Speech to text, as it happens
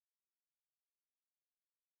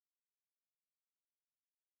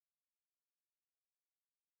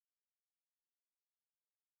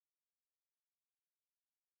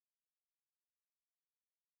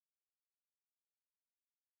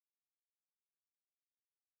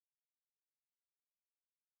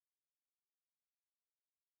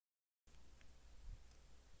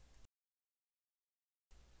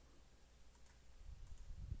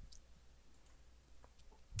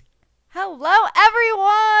Hello,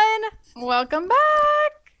 everyone! Welcome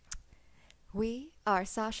back! We are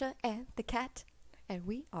Sasha and the cat, and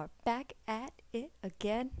we are back at it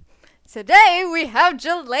again. Today we have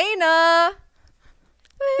Jelaina!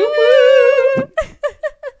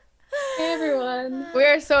 Hey everyone. We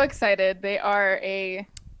are so excited. They are a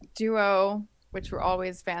duo, which we're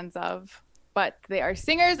always fans of, but they are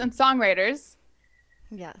singers and songwriters.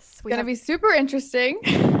 Yes. It's going to be super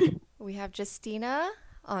interesting. We have Justina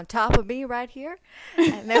on top of me right here,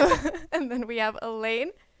 and then we have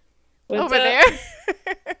Elaine over there.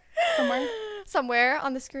 Somewhere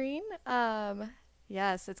on the screen.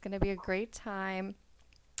 Yes, it's going to be a great time.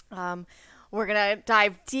 We're going to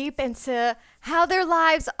dive deep into how their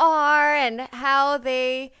lives are and how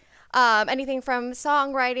they, anything from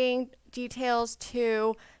songwriting details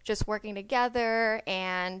to just working together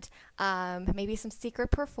and maybe some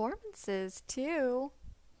secret performances too.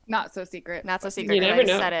 Not so secret. Not so secret. You never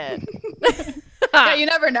know. Said it. Yeah, you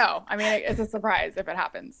never know. I mean, it's a surprise if it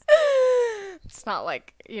happens. It's not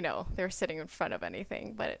like, they're sitting in front of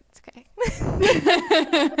anything, but it's okay.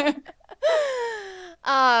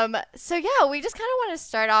 So yeah, we just kind of want to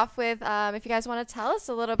start off with, if you guys want to tell us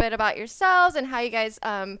a little bit about yourselves and how you guys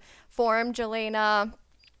formed Jelaina.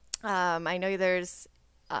 I know there's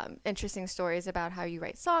interesting stories about how you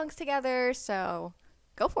write songs together, so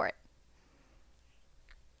go for it.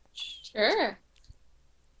 Sure.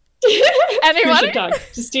 Anyone? Who should talk?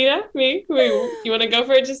 Justina? Me? You want to go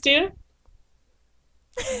for it, Justina?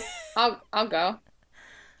 I'll go.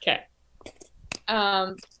 Okay.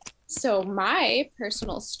 So my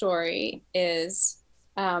personal story is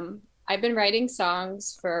I've been writing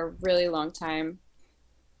songs for a really long time.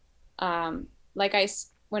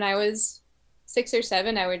 When I was 6 or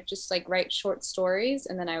 7, I would just write short stories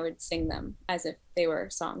and then I would sing them as if they were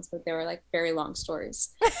songs, but they were very long stories.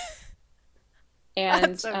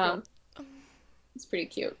 And so cool. It's pretty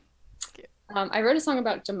cute. I wrote a song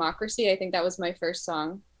about democracy. I think that was my first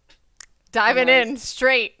song. Diving in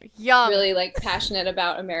straight, young. Really passionate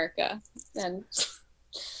about America, and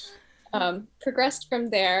progressed from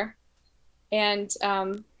there. And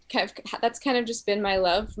that's kind of just been my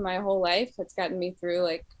love for my whole life. It's gotten me through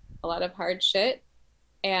a lot of hard shit.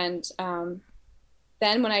 And then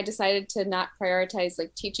when I decided to not prioritize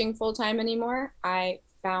teaching full time anymore, I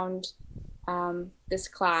found this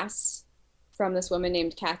class from this woman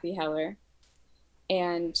named Kathy Heller,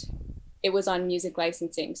 and it was on music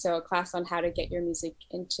licensing. So a class on how to get your music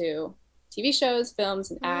into TV shows,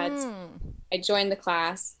 films, and ads. I joined the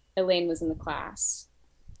class. Elaine was in the class,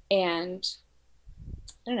 and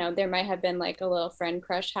I don't know, there might have been a little friend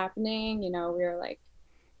crush happening. We were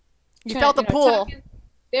you felt the pull.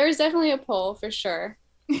 There was definitely a pull for sure.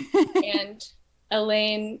 And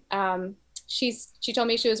Elaine, she told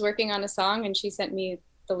me she was working on a song, and she sent me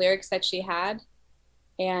the lyrics that she had,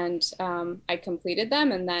 and I completed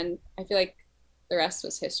them, and then I feel like the rest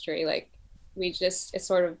was history. It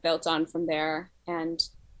sort of built on from there, and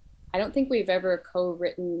I don't think we've ever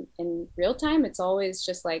co-written in real time. It's always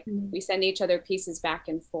just we send each other pieces back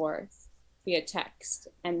and forth via text,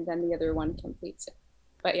 and then the other one completes it.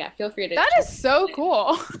 But yeah, feel free to. That is so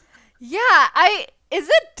cool. Yeah, is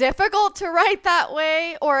it difficult to write that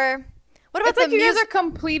way, or what about it's you guys are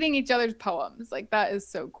completing each other's poems? That is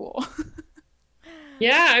so cool.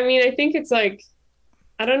 Yeah, I mean, I think it's I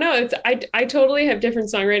don't know. I totally have different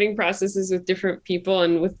songwriting processes with different people,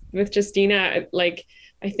 and with Justina,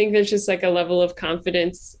 I think there's just a level of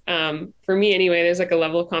confidence, for me anyway, there's a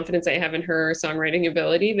level of confidence I have in her songwriting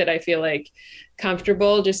ability that I feel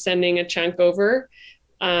comfortable just sending a chunk over.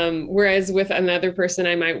 Whereas with another person,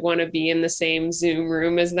 I might want to be in the same Zoom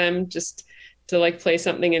room as them just to play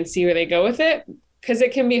something and see where they go with it. Because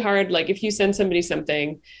it can be hard. If you send somebody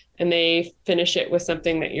something and they finish it with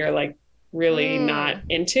something that you're really not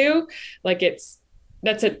into, it's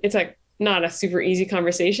not a super easy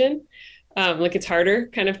conversation. It's harder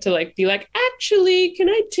kind of to be actually, can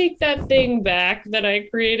I take that thing back that I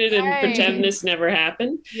created and pretend this never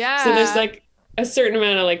happened? Yeah. So there's a certain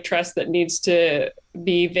amount of trust that needs to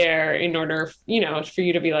be there in order, for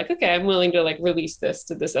you to be okay, I'm willing to release this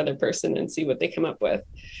to this other person and see what they come up with.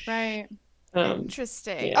 Right.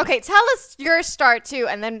 Interesting. Yeah. Okay, tell us your start too,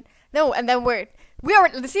 and then we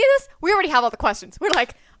already see this. We already have all the questions. We're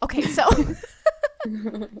okay, so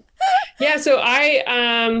yeah. So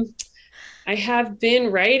I have been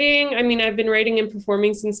writing. I mean, I've been writing and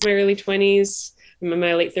performing since my early 20s. I'm in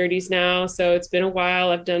my late 30s now, so it's been a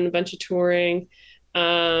while. I've done a bunch of touring,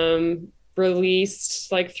 released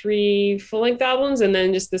 3 full-length albums, and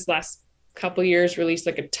then just this last couple years released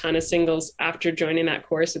a ton of singles after joining that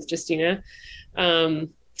course with Justina.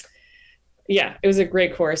 yeah, it was a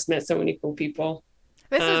great course. Met so many cool people.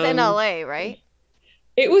 This is in LA, right?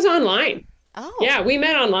 It was online. Oh. Yeah, we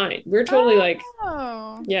met online. We're totally like,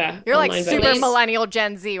 Oh. yeah. You're like online super buddies. millennial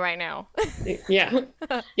Gen Z right now. Yeah.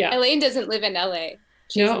 Yeah. Elaine doesn't live in LA.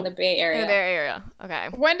 She's No. in the Bay In Area. the Bay Area. Okay.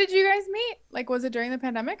 When did you guys meet? Like, was it during the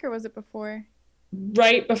pandemic or was it before?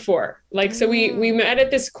 Right before. Like, so we met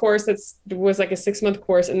at this course was like a 6-month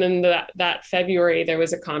course. And then that February, there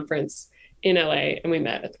was a conference in LA and we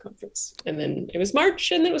met at the conference. And then it was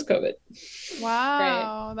March and then it was COVID.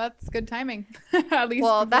 Wow, that's good timing. At least.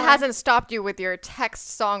 Well, that before. hasn't stopped you with your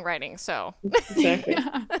text songwriting, so. Exactly.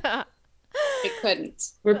 It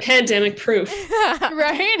couldn't. We're pandemic proof.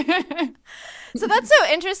 Right? So that's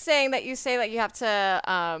so interesting that you say that you have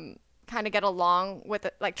to kind of get along with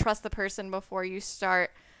it, like trust the person before you start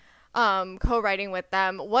co-writing with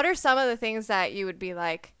them. What are some of the things that you would be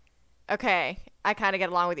like, okay, I kind of get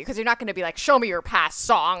along with you? Because you're not going to be like, show me your past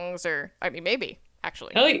songs, or I mean, maybe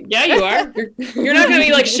actually. Hell yeah, you are. You're not going to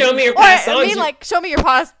be like, show me your Or past I songs. mean, like, show me your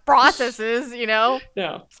past processes, you know?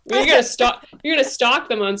 No, you're gonna stalk. You're gonna stalk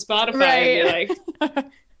them on Spotify Right. and be like,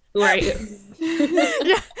 right.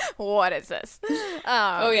 Yeah. What is this?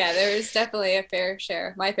 Oh yeah, there is definitely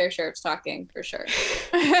my fair share of stalking for sure.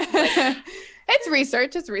 It's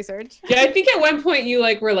research. It's research. Yeah, I think at one point you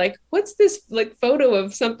like were like, what's this like photo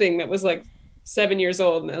of something that was like 7 years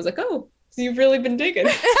old, and I was like, oh, so you've really been digging.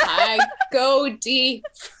 I go deep.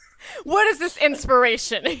 What is this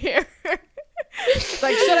inspiration here?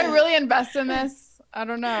 Like, should I really invest in this? I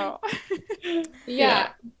don't know. Yeah.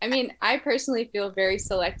 I mean, I personally feel very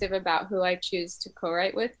selective about who I choose to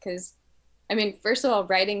co-write with because, I mean, first of all,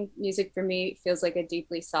 writing music for me feels like a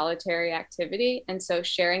deeply solitary activity. And so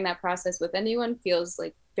sharing that process with anyone feels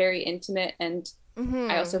like very intimate. And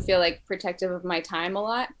I also feel like protective of my time a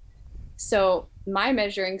lot. So my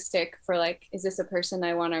measuring stick for like, is this a person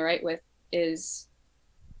I want to write with is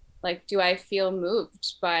like, do I feel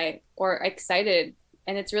moved by or excited?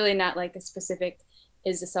 And it's really not like a specific,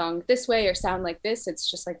 is the song this way or sound like this?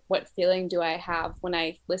 It's just like, what feeling do I have when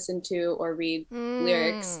I listen to or read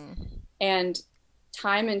lyrics? And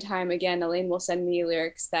time again, Elaine will send me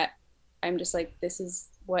lyrics that I'm just like, this is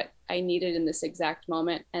what I needed in this exact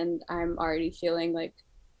moment. And I'm already feeling like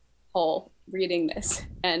whole reading this.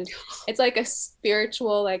 And it's like a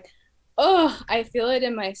spiritual, like, oh, I feel it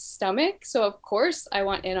in my stomach. So of course I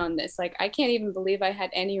want in on this. Like, I can't even believe I had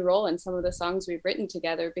any role in some of the songs we've written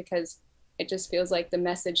together because it just feels like the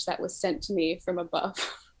message that was sent to me from above.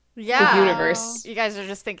 Yeah. The universe. You guys are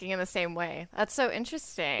just thinking in the same way. That's so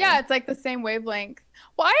interesting. Yeah, it's like the same wavelength.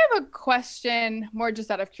 Well, I have a question more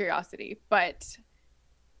just out of curiosity, but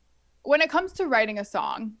when it comes to writing a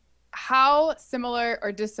song, how similar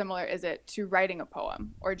or dissimilar is it to writing a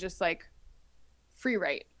poem or just like free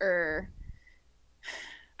write or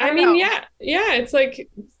I mean, yeah, it's like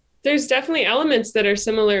there's definitely elements that are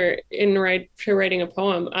similar to writing a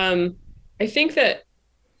poem. I think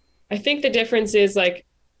the difference is like,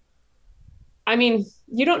 I mean,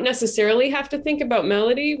 you don't necessarily have to think about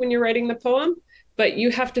melody when you're writing the poem, but you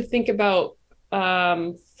have to think about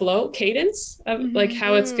flow, cadence of like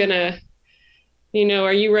how it's gonna, you know,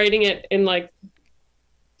 are you writing it in like,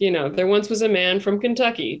 you know, there once was a man from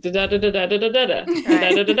Kentucky, da da da da da da da da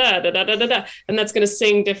da da da da da da, and that's gonna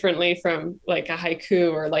sing differently from like a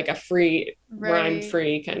haiku or like a free rhyme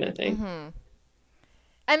free kind of thing. Mm-hmm.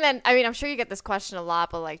 And then, I mean, I'm sure you get this question a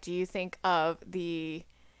lot, but like, do you think of the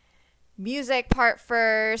music part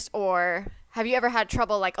first, or have you ever had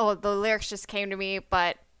trouble like, oh, the lyrics just came to me,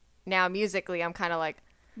 but now musically I'm kind of like,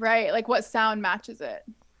 right, like what sound matches it?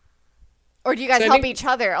 Or do you guys help each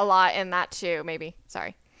other a lot in that too? Maybe.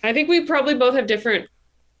 Sorry. I think we probably both have different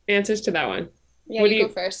answers to that one. Yeah, you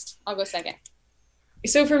go first. I'll go second.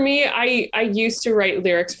 So for me, I used to write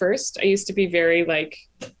lyrics first. I used to be very like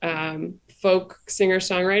folk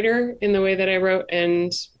singer-songwriter in the way that I wrote.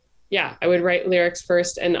 And yeah, I would write lyrics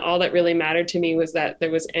first. And all that really mattered to me was that there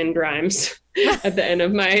was end rhymes at the end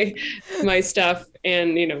of my stuff.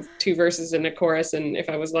 And, you know, 2 verses and a chorus. And if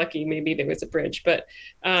I was lucky, maybe there was a bridge. But,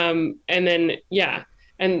 and then, yeah.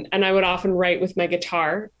 And I would often write with my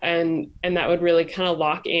guitar and that would really kind of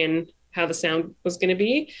lock in how the sound was going to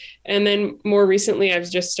be. And then more recently, I've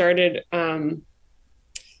just started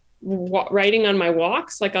writing on my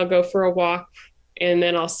walks. Like I'll go for a walk and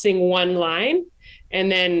then I'll sing one line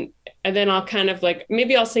and then I'll kind of like,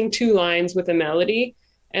 maybe I'll sing 2 lines with a melody.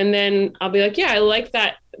 And then I'll be like, yeah, I like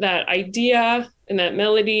that idea and that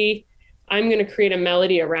melody. I'm going to create a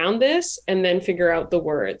melody around this and then figure out the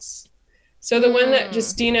words. So the one that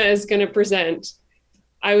Justina is going to present,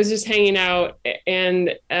 I was just hanging out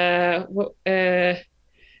and it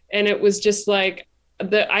was just like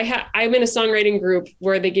I'm in a songwriting group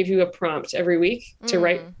where they give you a prompt every week to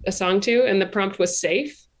write a song to, and the prompt was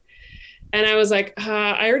safe. And I was like,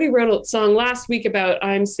 I already wrote a song last week about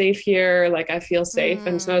I'm safe here, like I feel safe.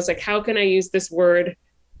 And so I was like, how can I use this word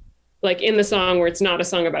like in the song where it's not a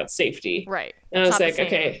song about safety? Right. And I was like,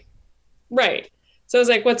 okay, right. So I was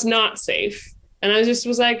like, what's not safe? And I just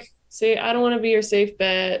was like, say, I don't want to be your safe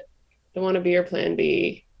bet. Don't want to be your plan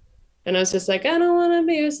B. And I was just like, I don't want to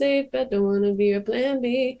be your safe bet. Don't want to be your plan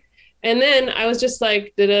B. And then I was just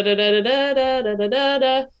like, da da da da da da da da da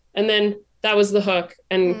da. And then that was the hook.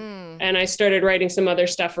 And I started writing some other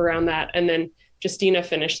stuff around that. And then Justina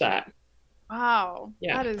finished that. Wow.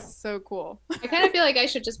 Yeah. That is so cool. I kind of feel like I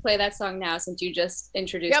should just play that song now since you just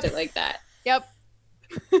introduced it like that. Yep.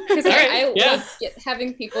 Because I Yeah. love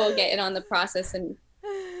having people get in on the process, and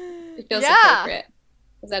it feels appropriate.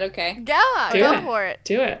 Is that okay? Yeah, go for it.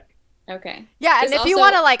 Do it. Okay. Yeah, and if you also-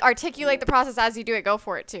 want to like articulate the process as you do it, go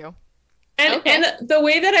for it too. And the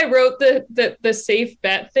way that I wrote the safe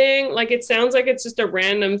bet thing, like it sounds like it's just a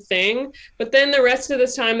random thing, but then the rest of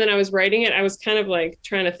this time that I was writing it, I was kind of like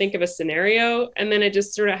trying to think of a scenario, and then it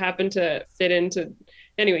just sort of happened to fit into.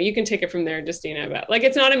 Anyway, you can take it from there, Justina. But like,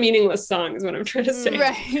 it's not a meaningless song, is what I'm trying to say.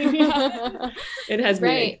 Right. It has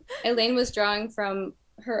meaning. Right. Elaine was drawing from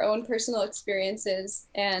her own personal experiences,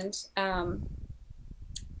 and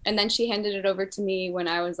then she handed it over to me when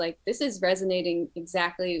I was like, this is resonating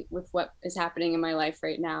exactly with what is happening in my life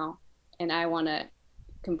right now, and I want to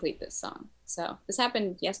complete this song. So this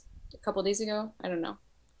happened a couple days ago. I don't know.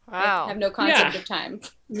 Wow. I have no concept of time.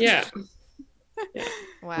 Yeah.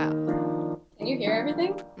 Wow. Can you hear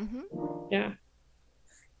everything? Mm-hmm. Yeah.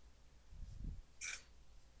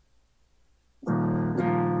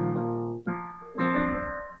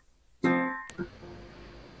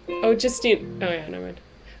 Oh, Justine. Oh, yeah, never mind.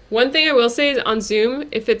 One thing I will say is on Zoom,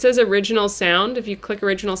 if it says original sound, if you click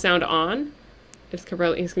original sound on, it's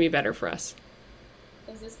going to be better for us.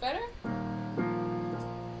 Is this better?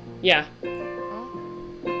 Yeah.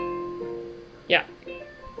 Yeah.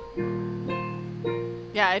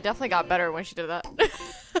 Yeah, it definitely got better when she did that.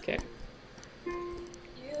 Okay.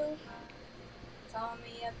 You call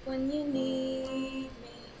me up when you need me.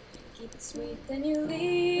 Keep it sweet, then you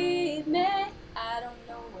leave me. I don't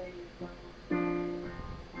know where you're going.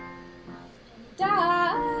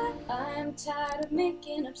 And I'm tired of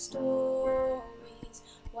making up stories.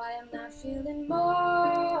 Why I'm not feeling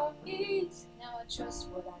more ease. Now I trust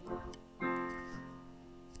what I know.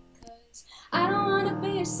 Cause I don't wanna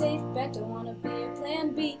be a safe bet, don't wanna be a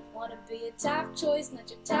plan B. Wanna be a top choice, not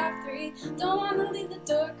your top three. Don't wanna leave the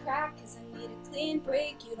door cracked, cause I need a clean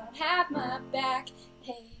break. You don't have my back.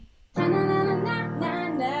 Hey, na na na na na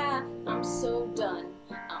na. I'm so done.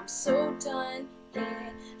 I'm so done.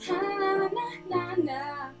 Hey, na na na na na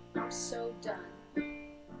na. I'm so done.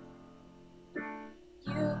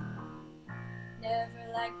 You never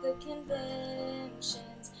liked the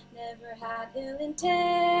conventions, never had ill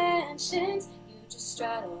intentions. You just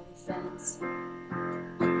straddle the fence.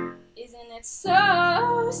 Isn't it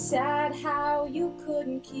so sad how you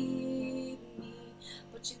couldn't keep me,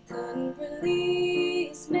 but you couldn't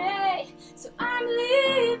release me? So I'm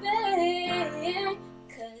leaving,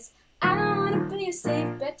 cause I don't wanna be a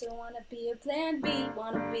safe bet, don't wanna be a plan B.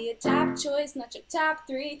 Wanna be a top choice, not your top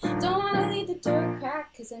three. Don't wanna leave the door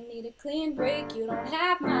cracked, cause I need a clean break. You don't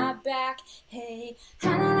have my back. Hey,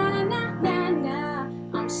 na na na na na na.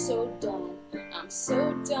 I'm so done, I'm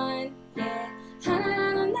so done, yeah. Na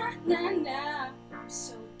na na na na na. I'm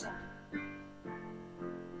so done.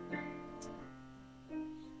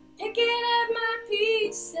 Picking up my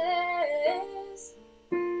pieces,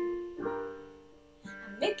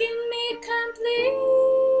 making me complete.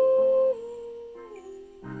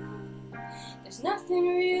 There's nothing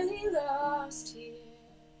really lost here,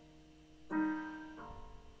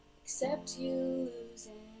 except you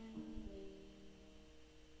losing me.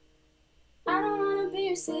 I don't wanna be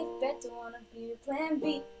your safe bet, don't wanna be your plan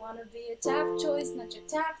B. Wanna be a top choice, not your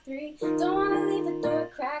top three. Don't wanna leave the door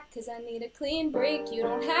cracked, cause I need a clean break. You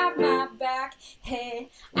don't have my back. Hey,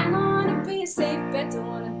 I don't wanna be a safe bet, don't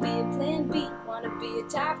wanna be a plan B. Wanna be a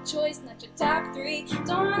top choice, not your top three.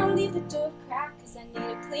 Don't wanna leave the door cracked, cause I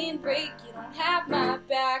need a clean break. You don't have my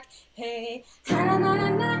back. Hey, na na na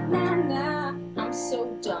na na na. I'm so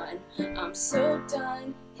done, I'm so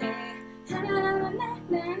done. Hey, na na na na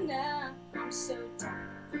na na. I'm so done.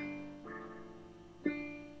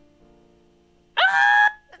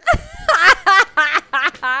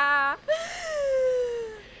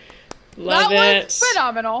 Love that it. was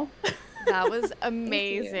phenomenal. That was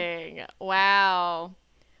amazing. Wow.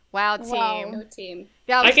 Wow, Wow. team. Go team.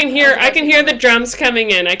 Yeah, I can hear the drums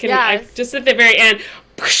coming in. I Yes. just at the very end.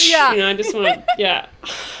 Yeah. You know, I just want, yeah.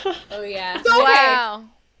 Oh yeah. So, okay, Wow.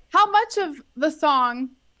 how much of the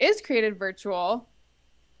song is created virtual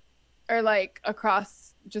or like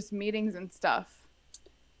across just meetings and stuff?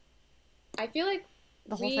 I feel like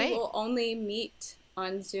The whole we thing. will only meet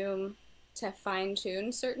on Zoom to fine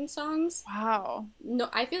tune certain songs. Wow. No,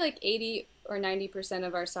 I feel like 80 or 90%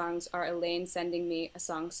 of our songs are Elaine sending me a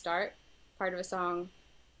song start, part of a song,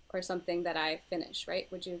 or something that I finish, right?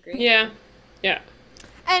 Would you agree? Yeah. Yeah.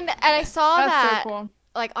 And I saw That's that so cool.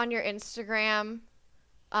 like on your Instagram,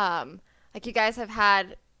 like you guys have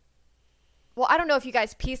had. Well, I don't know if you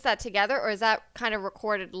guys pieced that together or is that kind of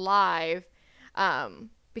recorded live,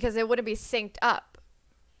 because it wouldn't be synced up.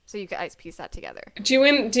 So you guys piece that together. Do you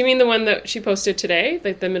mean the one that she posted today,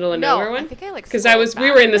 like the middle of nowhere No, one? I think I like. Because scrolled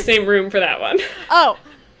we were in the back. same room for that one. Oh,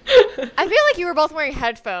 I feel like you were both wearing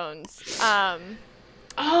headphones. Oh,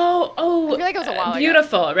 I feel like it was a while ago.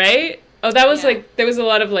 beautiful, right? Oh, that was Yeah. like, there was a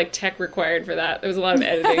lot of like tech required for that. There was a lot of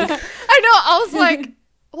editing. I know. I was like,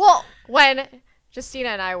 well, when Justina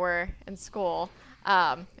and I were in school,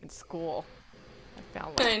 I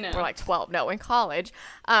found I know. we're like 12. No, in college.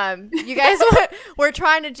 You guys were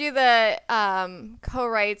trying to do the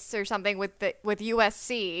co-writes or something with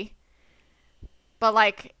USC, but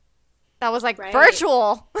like that was like Right.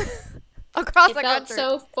 virtual across It the felt country.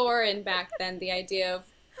 so foreign back then, the idea of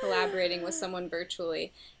collaborating with someone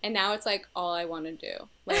virtually. And now it's like all I want to do.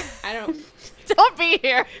 Like, I don't. Don't be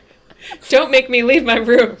here. Don't make me leave my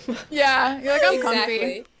room. Yeah, you're like, I'm comfy.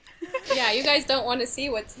 Exactly. Yeah, you guys don't want to see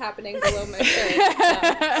what's happening below my shirt.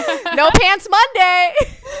 So. No pants Monday.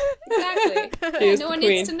 Exactly. Here's No the one queen.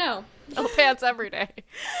 needs to know. No pants every day.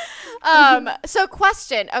 So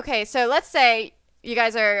question. Okay, so let's say you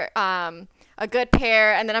guys are a good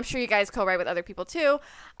pair, and then I'm sure you guys co-write with other people too.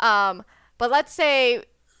 But let's say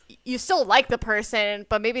you still like the person,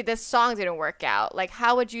 but maybe this song didn't work out. Like,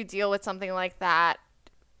 how would you deal with something like that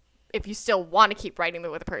if you still want to keep writing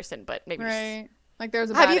with a person, but maybe Right. Like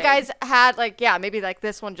there's a have bad you egg. guys had like maybe like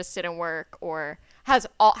this one just didn't work, or have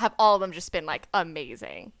all of them just been like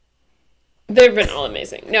amazing? They've been all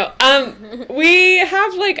amazing. No, we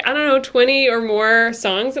have like, I don't know, 20 or more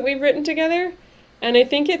songs that we've written together. And I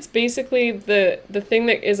think it's basically the thing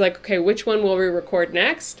that is like, okay, which one will we record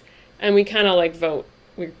next? And we kind of like vote.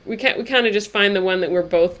 We kind of just find the one that we're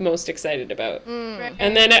both most excited about. Right.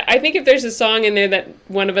 And then I think if there's a song in there that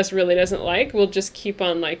one of us really doesn't like, we'll just keep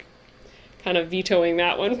on like kind of vetoing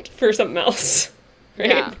that one for something else. Right?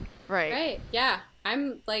 Yeah, right. Right. Yeah.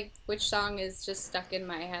 I'm like, which song is just stuck in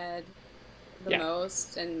my head the Yeah.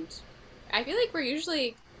 most? And I feel like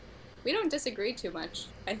we don't disagree too much,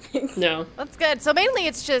 I think. No. That's good. So mainly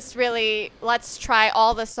it's just really let's try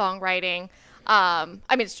all the songwriting.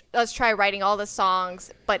 Let's try writing all the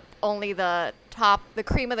songs, but only the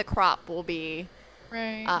cream of the crop will be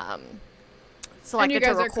Right. um, and selected you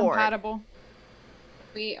guys to are record. compatible.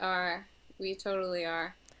 We are. We totally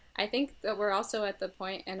are. I think that we're also at the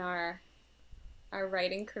point in our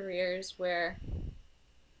writing careers where,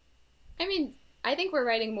 I think we're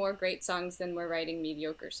writing more great songs than we're writing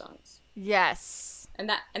mediocre songs. Yes. And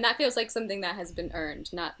that feels like something that has been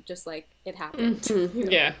earned, not just like it happened. You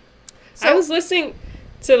know? Yeah. So- I was listening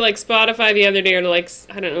to like Spotify the other day, or like,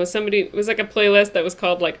 I don't know, it was like a playlist that was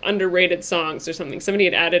called like underrated songs or something. Somebody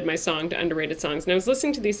had added my song to underrated songs, and I was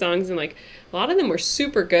listening to these songs, and like a lot of them were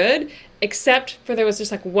super good, except for there was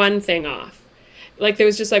just like one thing off. Like there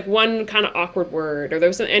was just like one kind of awkward word, or there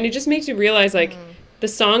was some, and it just makes you realize like the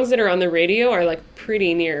songs that are on the radio are like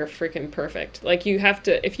pretty near freaking perfect. Like you have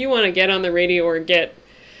to, if you want to get on the radio or the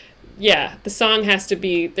song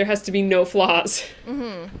there has to be no flaws.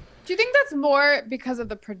 Do you think that's more because of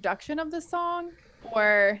the production of the song,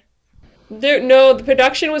 or The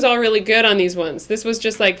production was all really good on these ones. This was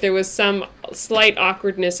just like there was some slight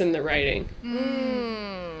awkwardness in the writing.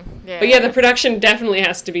 Yeah. But yeah, the production definitely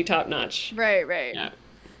has to be top notch. right? Yeah.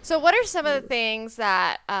 So what are some of the things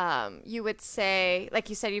that you would say, like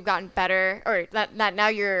you said, you've gotten better, or that now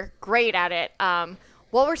you're great at it?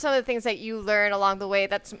 What were some of the things that you learned along the way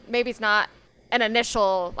that's maybe it's not an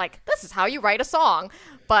initial, like, this is how you write a song,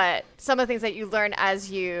 but some of the things that you learn as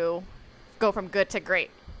you go from good to great?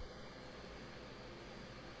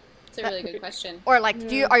 It's a really good question. Or like,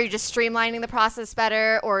 are you just streamlining the process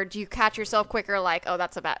better, or do you catch yourself quicker? Like, oh,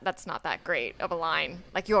 that's not that great of a line.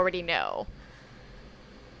 Like you already know.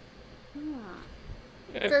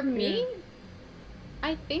 For me,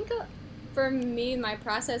 I think for me, my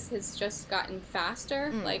process has just gotten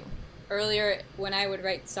faster. Like earlier, when I would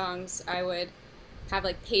write songs, I would have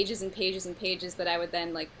like pages and pages and pages that I would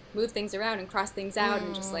then like move things around and cross things out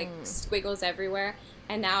and just like squiggles everywhere.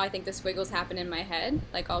 And now I think the squiggles happen in my head.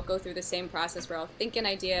 Like I'll go through the same process where I'll think an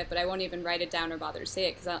idea, but I won't even write it down or bother to say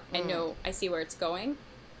it because I know I see where it's going.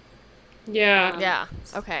 Yeah. Yeah.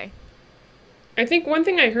 Okay. I think one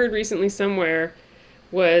thing I heard recently somewhere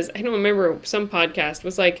was, I don't remember, some podcast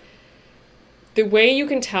was like, the way you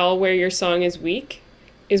can tell where your song is weak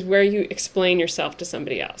is where you explain yourself to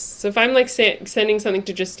somebody else. So if I'm like sending something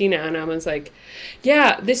to Justina and I was like,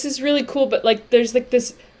 yeah, this is really cool, but like there's like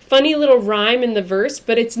this funny little rhyme in the verse,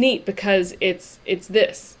 but it's neat because it's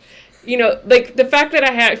this. You know, like the fact that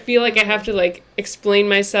I feel like I have to like explain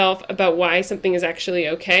myself about why something is actually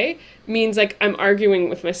okay means like I'm arguing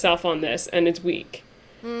with myself on this and it's weak.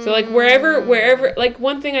 So like wherever, like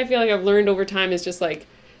one thing I feel like I've learned over time is just like,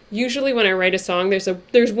 usually when I write a song,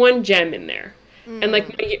 there's one gem in there. And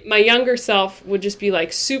like my younger self would just be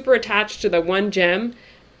like super attached to the one gem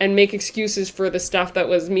and make excuses for the stuff that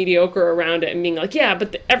was mediocre around it and being like, yeah,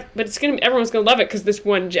 but everyone's gonna love it because this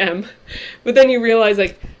one gem. But then you realize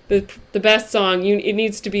like the best song, it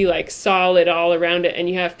needs to be like solid all around it, and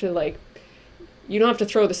you have to like, you don't have to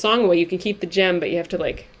throw the song away. You can keep the gem, but you have to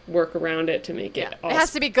like work around it to make it. It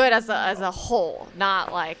has to be good as a whole,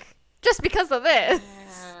 not like just because of this.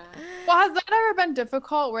 Well, has that ever been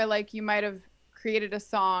difficult where like you might have created a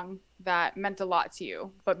song that meant a lot to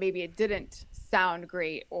you, but maybe it didn't sound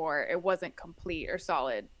great or it wasn't complete or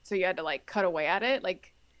solid, so you had to like cut away at it,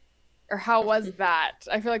 like, or how was that?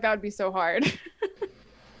 I feel like that would be so hard.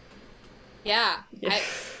 Yeah.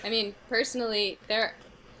 I mean, personally, there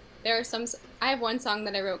are some. I have one song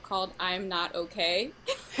that I wrote called "I'm Not Okay"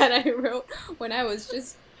 that I wrote when I was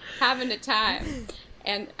just having a time.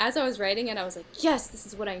 And as I was writing it, I was like, yes, this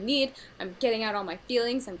is what I need. I'm getting out all my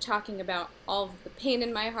feelings. I'm talking about all of the pain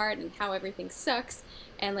in my heart and how everything sucks.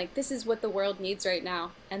 And like, this is what the world needs right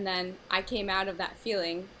now. And then I came out of that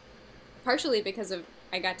feeling, partially because of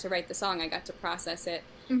I got to write the song. I got to process it.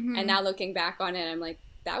 And now looking back on it, I'm like,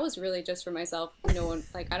 that was really just for myself. No one,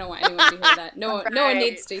 like, I don't want anyone to hear that. No one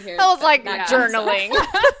needs to hear that. Was like that journaling.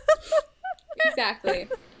 Exactly.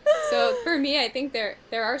 So for me, I think there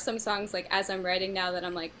are some songs like as I'm writing now that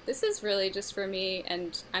I'm like, this is really just for me,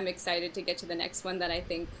 and I'm excited to get to the next one that I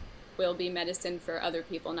think will be medicine for other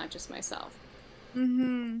people, not just myself.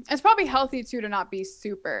 It's probably healthy too to not be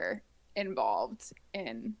super involved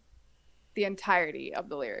in the entirety of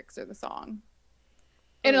the lyrics or the song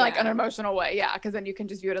in like an emotional way, because then you can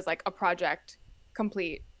just view it as like a project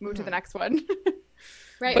complete, move to the next one.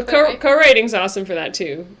 Right, but co-writing's awesome for that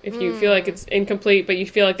too. If you feel like it's incomplete, but you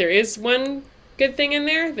feel like there is one good thing in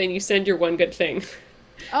there, then you send your one good thing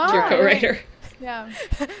to your co-writer. Yeah.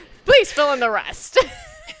 Please fill in the rest.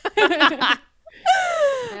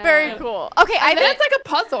 Very cool. Okay, I think it's like a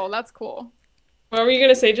puzzle. That's cool. What were you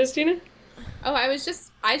gonna say, Justina? Oh, I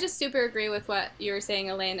just super agree with what you were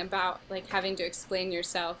saying, Elaine, about like having to explain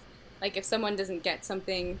yourself. Like if someone doesn't get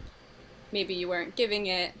something, maybe you weren't giving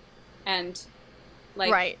it, and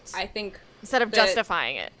like, right. I think instead of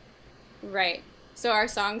justifying it. Right. So our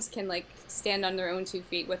songs can like stand on their own 2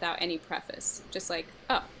 feet without any preface. Just like,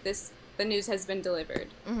 oh, the news has been delivered.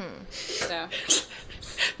 So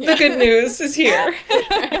the good news is here.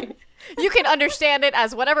 Right. You can understand it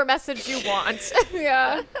as whatever message you want.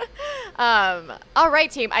 Yeah. All right,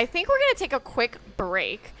 team. I think we're going to take a quick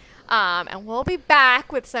break. And we'll be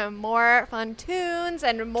back with some more fun tunes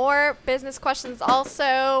and more business questions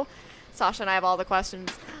also. Sasha and I have all the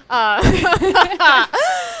questions. But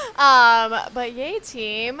yay,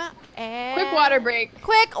 team. And Quick water break.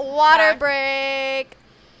 Quick water break.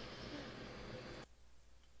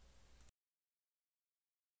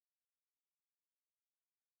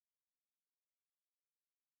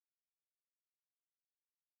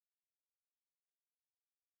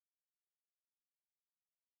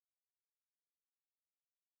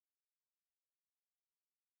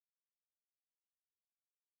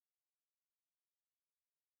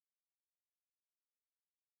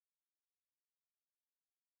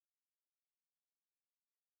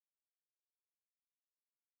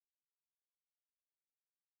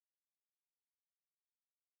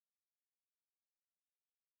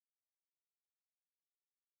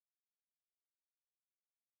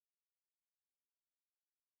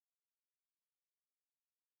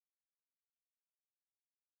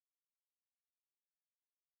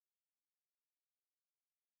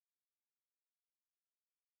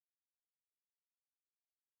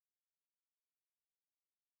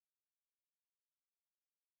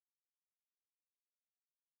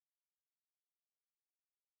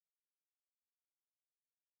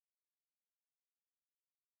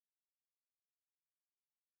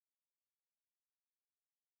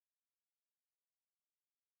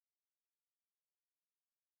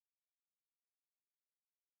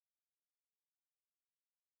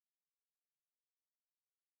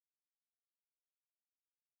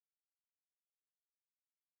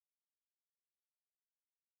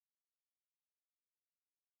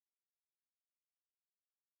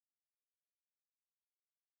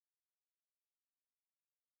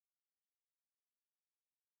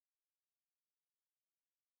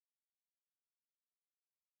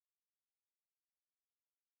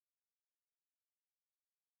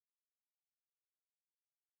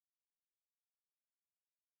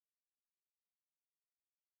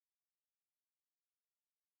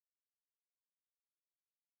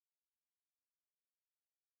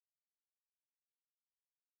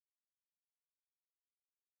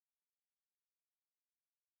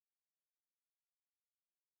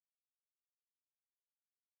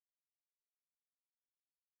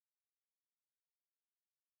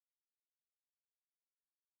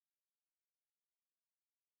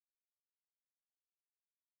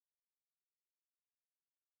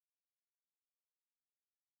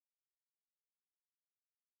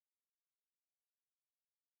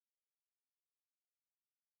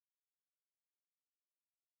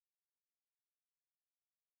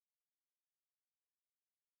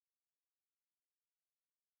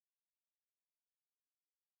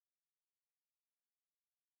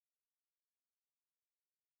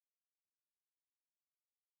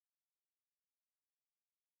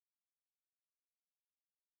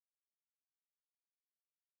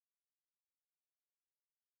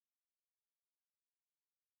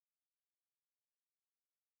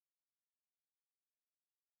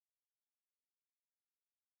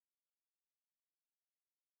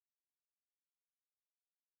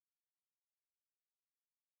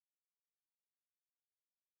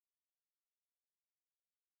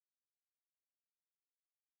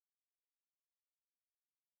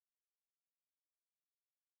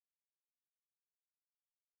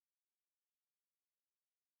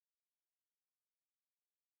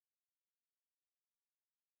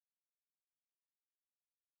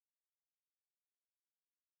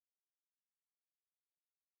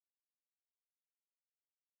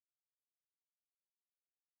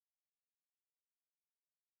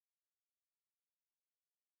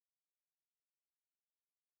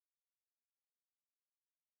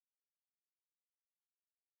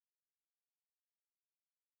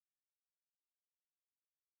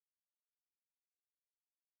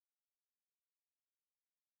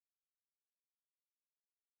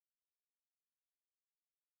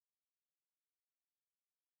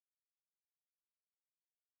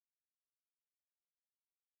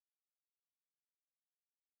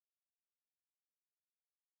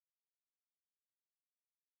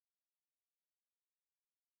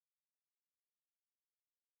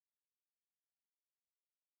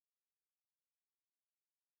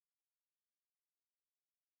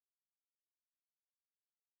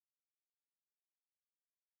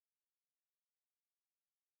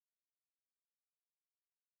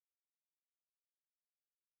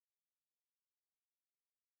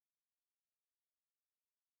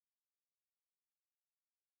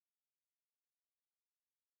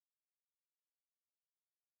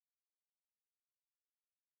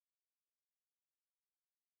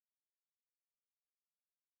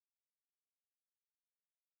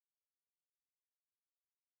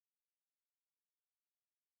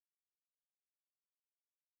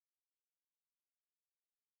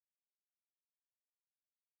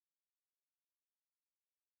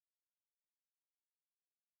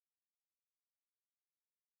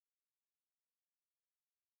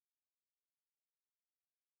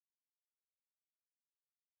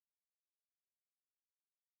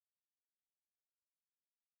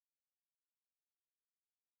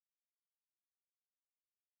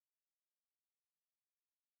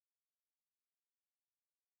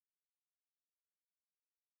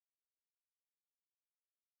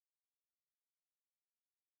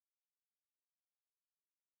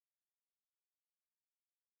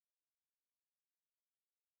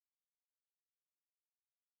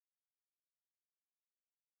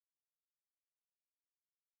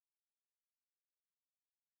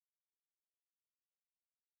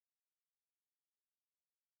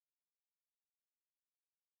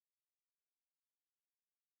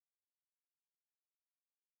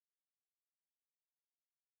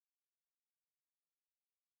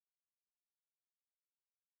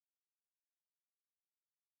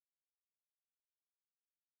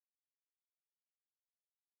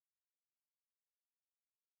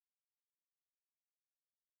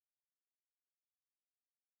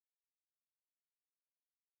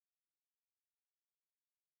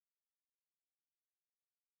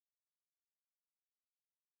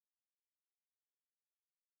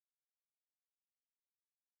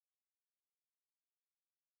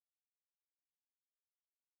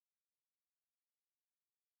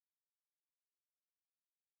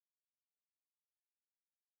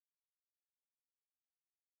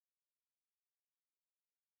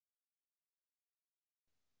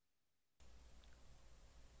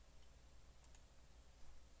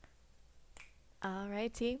 All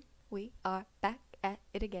right, team. We are back at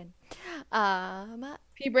it again.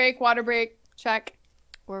 Pee break, water break, check.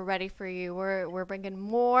 We're ready for you. We're bringing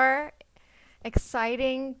more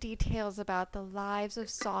exciting details about the lives of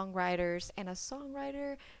songwriters and a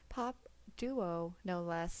songwriter pop duo, no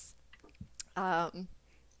less. I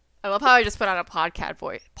love how I just put on a podcast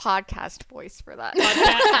voice for that.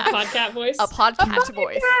 Podcast voice. A podcast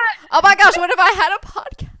voice. Oh my gosh, what if I had a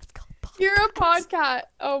podcast called Podcast? You're a podcast.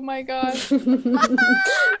 Oh my gosh. That's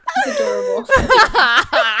adorable.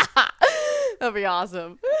 That'd be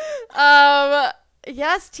awesome.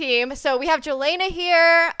 Yes, team. So we have Jelaina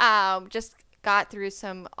here. Just got through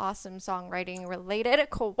some awesome songwriting related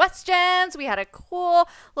questions. We had a cool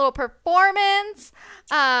little performance.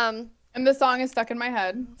 And the song is stuck in my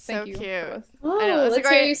head. Thank you. Cute. Oh, I know, it's let's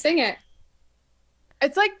great. hear you sing it.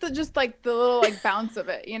 It's like the little like bounce of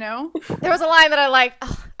it, you know? There was a line that I like.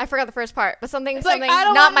 Oh, I forgot the first part, but something, It's like, something. I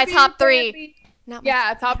don't Not wanna my be top three. fancy. Not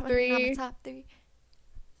Yeah, top not my three. top three.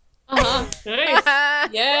 Uh-huh. Nice.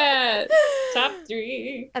 Yes. Top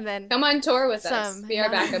 3. And then Come on tour with us. Some Be our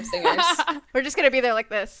non- backup singers. we're just gonna be there like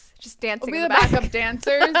this, just dancing. We'll be in the back. backup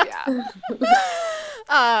dancers. Yeah.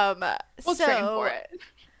 So We'll train for it.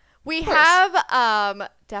 we course. have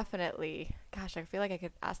definitely. Gosh, I feel like I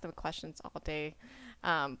could ask them questions all day,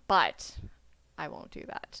 but I won't do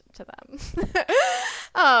that to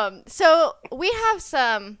them. So we have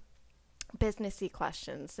some businessy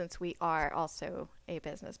questions since we are also a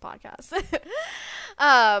business podcast.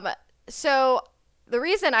 So the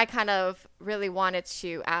reason I kind of really wanted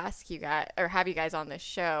to ask you guys or have you guys on this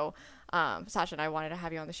show, Sasha and I wanted to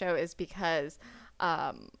have you on the show, is because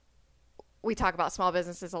we talk about small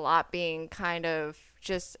businesses a lot being kind of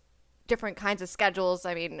just different kinds of schedules.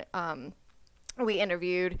 I mean, we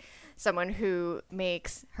interviewed someone who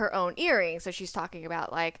makes her own earrings, so she's talking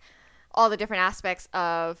about like all the different aspects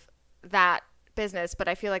of that business. But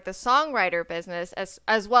I feel like the songwriter business,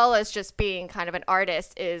 as well as just being kind of an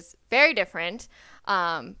artist, is very different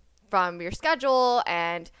from your schedule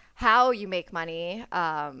and how you make money,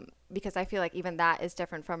 because I feel like even that is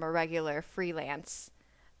different from a regular freelance.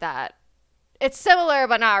 That it's similar,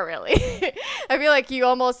 but not really. I feel like you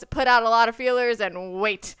almost put out a lot of feelers and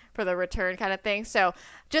wait for the return kind of thing. So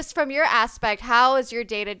just from your aspect, how is your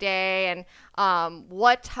day-to-day, and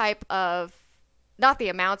what type of, not the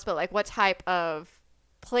amounts, but like what type of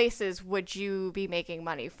places would you be making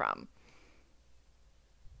money from?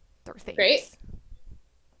 Or things?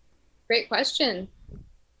 Great question.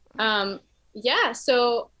 Yeah,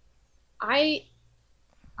 so I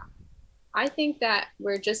think that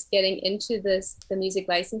we're just getting into the music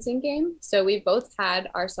licensing game. So we've both had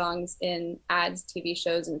our songs in ads, TV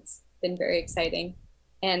shows, and it's been very exciting.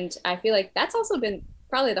 And I feel like that's also been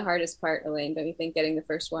probably the hardest part, Elaine, don't you think, getting the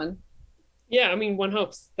first one? Yeah, I mean, one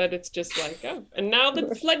hopes that it's just like, oh, and now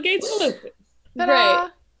the floodgates will open. Ta-da! Right.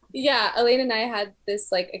 Yeah, Elaine and I had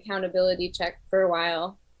this like accountability check for a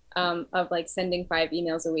while, of like sending 5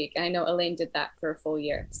 emails a week. And I know Elaine did that for a full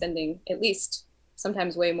year, sending at least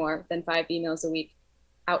sometimes way more than 5 emails a week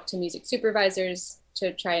out to music supervisors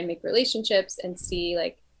to try and make relationships and see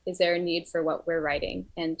like, is there a need for what we're writing?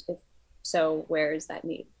 And if so, where is that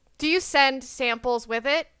need? Do you send samples with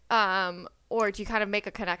it? Or do you kind of make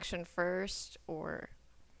a connection first, or?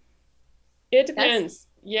 It depends.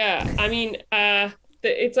 Yeah, I mean,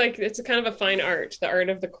 it's a kind of a fine art, the art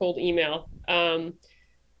of the cold email.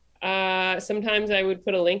 Sometimes I would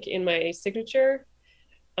put a link in my signature,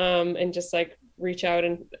 and just like reach out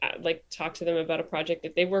and like talk to them about a project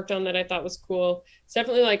that they worked on that I thought was cool. It's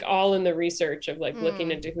definitely like all in the research of like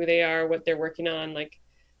looking into who they are, what they're working on, like,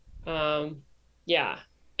 yeah.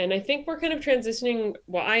 And I think we're kind of transitioning,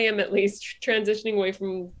 well, I am at least transitioning away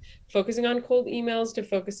from focusing on cold emails to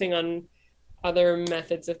focusing on other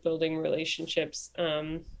methods of building relationships.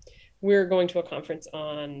 We're going to a conference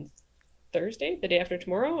on Thursday, the day after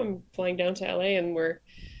tomorrow. I'm flying down to LA, and we're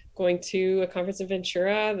going to a conference in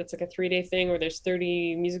Ventura that's like a 3-day thing where there's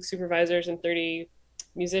 30 music supervisors and 30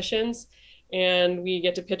 musicians, and we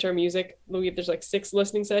get to pitch our music. There's like 6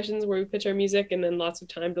 listening sessions where we pitch our music, and then lots of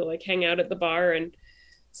time to like hang out at the bar. And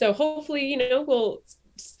so hopefully, you know, we'll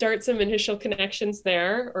start some initial connections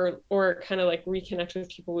there, or kind of like reconnect with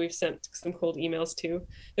people we've sent some cold emails to.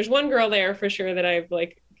 There's one girl there for sure that I've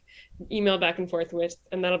like emailed back and forth with,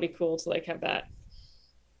 and that'll be cool to like have that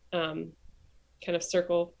kind of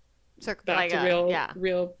circle back to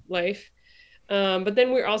real life. But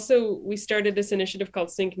then we started this initiative called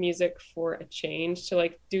Sync Music for a Change to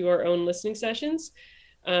like do our own listening sessions,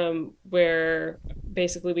 where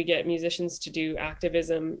basically we get musicians to do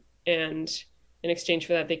activism and in exchange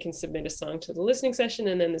for that, they can submit a song to the listening session,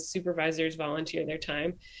 and then the supervisors volunteer their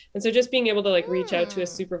time. And so just being able to like reach out to a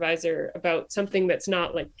supervisor about something that's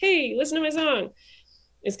not like, hey, listen to my song,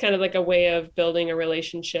 is kind of like a way of building a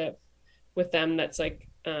relationship with them that's like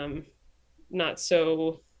not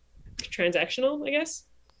so transactional, I guess.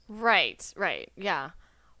 Right. Yeah.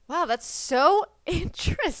 Wow, that's so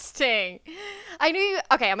interesting. I knew you.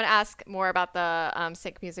 Okay, I'm gonna ask more about the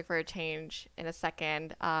sync music for a change in a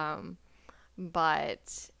second.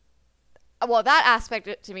 But well, that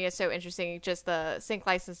aspect to me is so interesting. Just the sync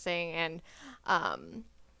licensing, and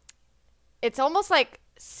it's almost like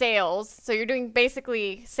sales. So you're doing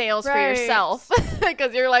basically sales for yourself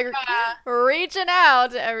because you're like reaching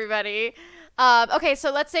out to everybody. Okay,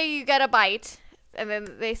 so let's say you get a bite, and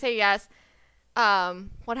then they say yes.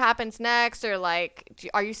 What happens next, or like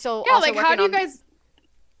are you still also like working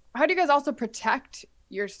how do you guys also protect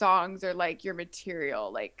your songs or like your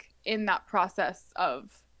material, like in that process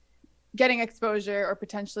of getting exposure or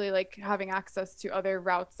potentially like having access to other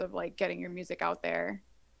routes of like getting your music out there?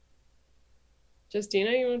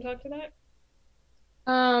 Justina, you want to talk to that?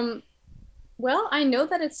 Well, I know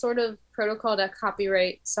that it's sort of protocol to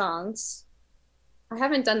copyright songs. I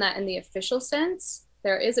haven't done that in the official sense.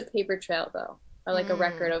 There is a paper trail though, or like a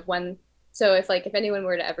record of when. So if anyone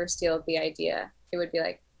were to ever steal the idea, it would be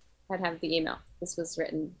like, I'd have the email. This was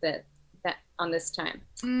written that on this time.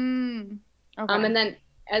 Okay. And then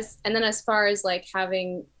as far as like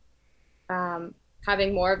having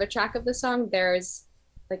more of a track of the song, there's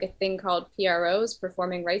like a thing called PROs,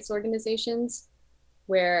 performing rights organizations,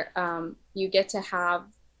 where you get to have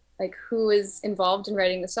like who is involved in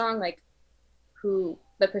writing the song, like who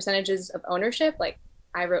the percentages of ownership, like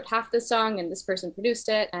I wrote half the song and this person produced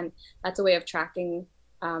it, and that's a way of tracking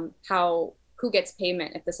who gets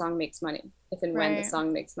payment if the song makes money, if and when the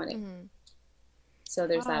song makes money. So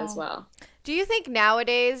there's that as well. Do you think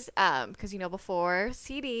nowadays, because before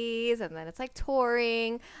CDs and then it's like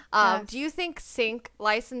touring, do you think sync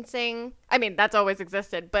licensing, I mean that's always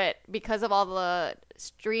existed, but because of all the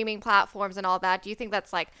streaming platforms and all that, do you think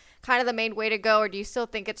that's like kind of the main way to go, or do you still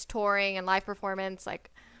think it's touring and live performance?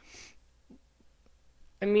 Like,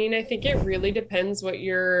 I mean, I think it really depends what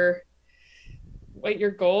your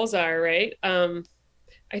goals are, right?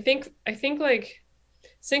 I think like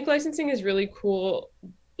sync licensing is really cool,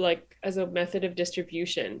 like as a method of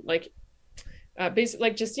distribution. Like basically,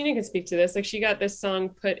 like Justina can speak to this. Like she got this song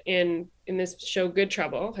put in this show Good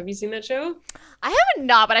Trouble. Have you seen that show? I haven't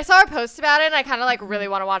not, but I saw her post about it and I kind of like really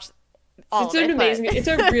want to watch all it's of an it, amazing it's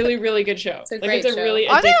a really, really good show. It's a great show. Really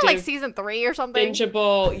Are they on addictive, like season 3 or something?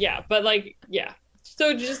 bingeable, yeah. But like, yeah.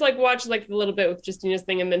 So just like watch like a little bit with Justina's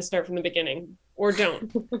thing and then start from the beginning, or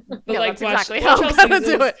don't. But Yeah, like that's exactly watch how all I'm gonna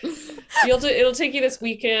seasons. do it. It'll take you this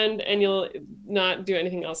weekend and you'll not do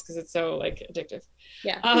anything else because it's so like addictive.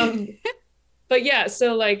 Yeah. But yeah,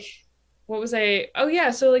 so like what was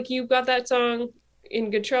so like you got that song in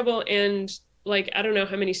Good Trouble, and like I don't know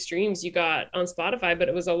how many streams you got on Spotify, but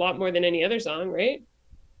it was a lot more than any other song, right?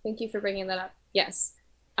 Thank you for bringing that up. Yes.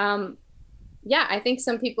 Yeah, I think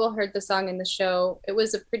some people heard the song in the show. It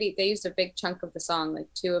was they used a big chunk of the song, like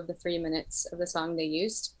 2 of the 3 minutes of the song they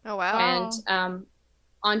used. Oh, wow. And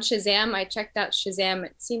on Shazam, I checked out Shazam.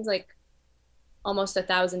 It seems like almost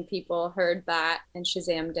 1,000 people heard that and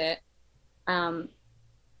Shazammed it. And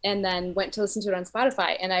then went to listen to it on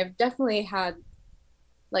Spotify. And I've definitely had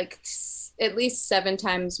like at least 7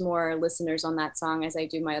 times more listeners on that song as I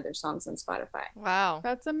do my other songs on Spotify. Wow.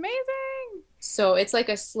 That's amazing. So it's like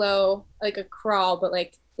a slow, like a crawl, but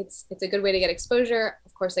like it's a good way to get exposure.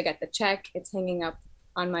 Of course, I get the check. It's hanging up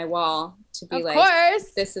on my wall to be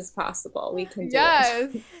this is possible. We can do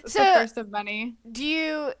it. It's the first of many. Do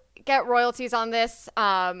you get royalties on this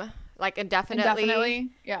like indefinitely?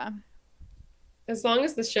 Indefinitely, yeah. As long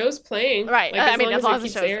as the show's playing. Right. Like, I mean, as long as the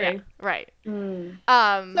keeps show's airing. yeah. Right.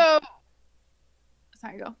 So,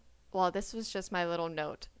 sorry, go. Well, this was just my little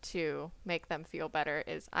note to make them feel better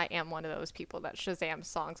is I am one of those people that Shazam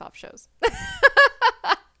songs off shows.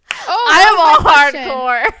 I am all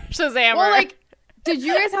hardcore Shazammer. Well, like, did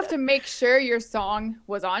you guys have to make sure your song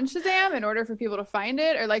was on Shazam in order for people to find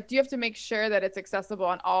it? Or like, do you have to make sure that it's accessible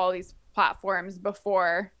on all these platforms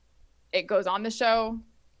before it goes on the show?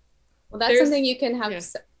 Well, that's something you can have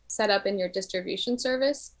set up in your distribution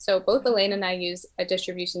service. So both Elaine and I use a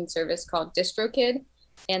distribution service called DistroKid.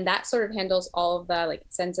 And that sort of handles all of the, like,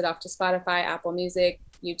 sends it off to Spotify, Apple Music,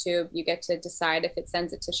 YouTube. You get to decide if it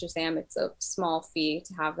sends it to Shazam. It's a small fee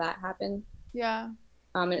to have that happen. Yeah.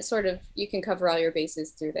 And it's sort of, you can cover all your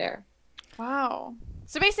bases through there. Wow.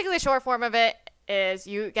 So basically the short form of it is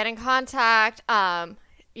you get in contact,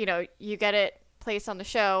 you get it placed on the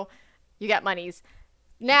show. You get monies.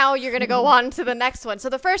 Now you're going to go on to the next one. So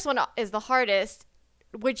the first one is the hardest.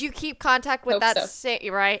 Would you keep contact with Hope that? so.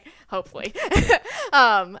 Right? Hopefully.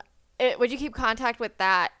 Would you keep contact with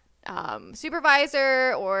that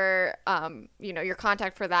supervisor or, your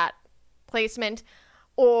contact for that placement?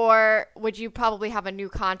 Or would you probably have a new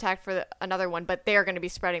contact for another one, but they're going to be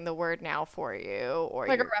spreading the word now for you? Or,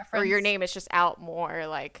 like a reference. Or your name is just out more?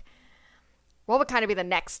 Like, what would kind of be the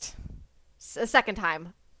next, a second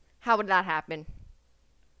time? How would that happen?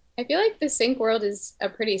 I feel like the sync world is a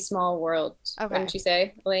pretty small world, Okay. wouldn't you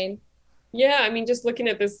say, Elaine? Yeah, I mean, just looking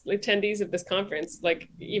at this attendees of this conference, like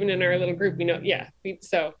even in our little group, we know,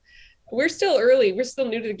 so we're still early. We're still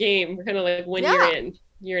new to the game. We're kind of like 1 year in,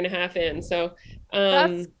 year and a half in. So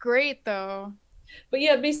that's great though. But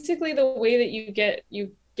yeah, basically the way that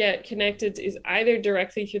you get connected is either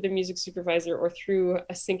directly through the music supervisor or through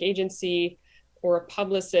a sync agency or a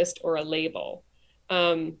publicist or a label.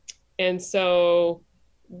 And so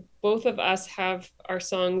both of us have our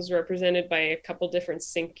songs represented by a couple different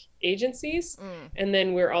sync agencies. And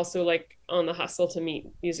then we're also like on the hustle to meet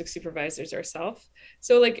music supervisors ourselves.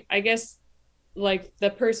 So like, I guess like the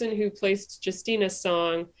person who placed Justina's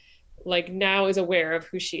song, like now is aware of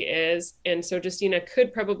who she is. And so Justina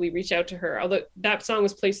could probably reach out to her, although that song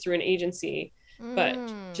was placed through an agency, but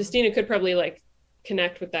Justina could probably like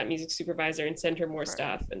connect with that music supervisor and send her more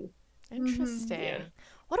stuff. And interesting. Yeah.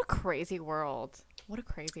 What a crazy world. What a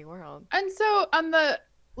crazy world. And so on the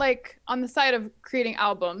side of creating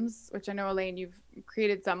albums, which I know, Elaine, you've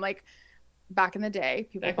created some, like back in the day,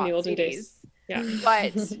 people back bought in the olden CDs. days. Yeah.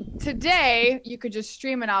 But today you could just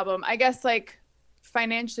stream an album. I guess like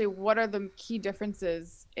financially, what are the key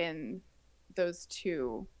differences in those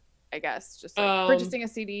two? I guess just like purchasing a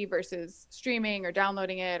CD versus streaming or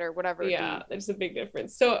downloading it or whatever. Yeah, there's a big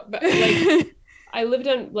difference. So but, like I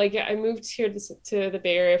moved here to the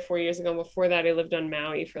Bay Area 4 years ago. Before that, I lived on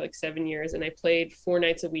Maui for like 7 years, and I played 4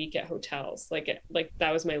 nights a week at hotels. Like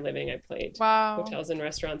that was my living. I played hotels and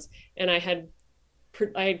restaurants, and I had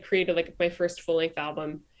created like my first full length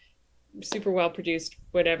album, super well produced,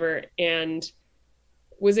 whatever, and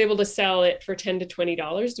was able to sell it for $10 to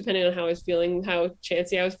 $20, depending on how I was feeling, how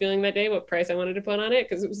chancy I was feeling that day, what price I wanted to put on it,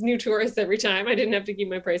 because it was new tourists every time. I didn't have to keep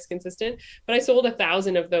my price consistent, but I sold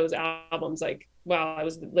 1,000 of those albums like while I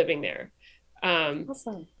was living there.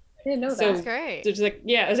 Awesome. I didn't know that. That's great. So it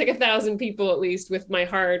was like 1,000 people at least with my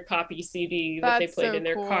hard copy CD that they played in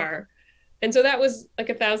their car. And so that was like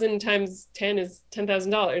 1,000 times 10 is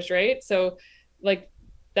 $10,000, right? So like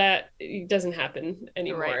that doesn't happen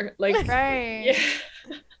anymore. Right. Like, right. Yeah.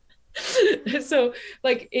 So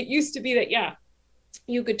like it used to be that,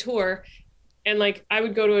 you could tour, and like I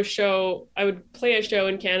would go to a show, I would play a show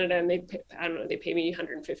in Canada, and they pay me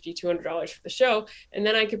 $150, $200 for the show. And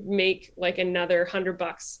then I could make like another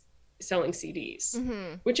 $100 selling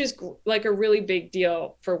CDs, which is like a really big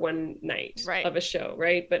deal for one night of a show.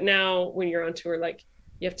 Right. But now when you're on tour, like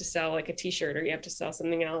you have to sell like a t-shirt, or you have to sell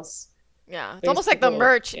something else. Yeah. It's almost like the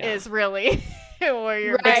merch is really where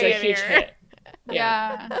you're it's a huge hit.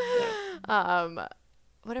 Yeah.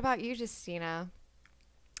 What about you, Justina?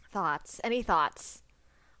 Any thoughts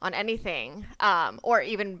on anything? Or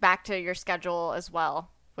even back to your schedule as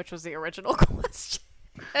well, which was the original question.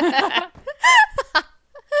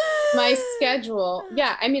 My schedule.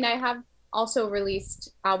 Yeah. I mean, I have also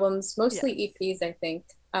released albums, mostly EPs, I think,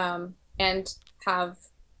 and have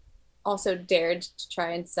also dared to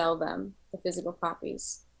try and sell them, the physical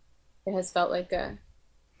copies. It has felt like an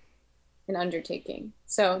undertaking.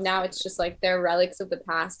 So now it's just like they're relics of the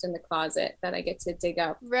past in the closet that I get to dig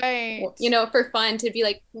up. Right. For fun, to be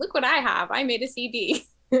like, look what I have. I made a CD.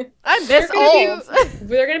 I'm this old.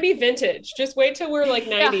 They're going to be vintage. Just wait till we're like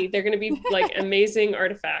 90. They're going to be like amazing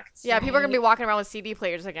artifacts. Yeah, people are going to be walking around with CD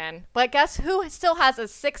players again. But guess who still has a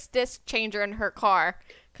 6-disc changer in her car?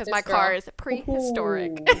 Because my car is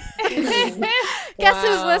prehistoric. Guess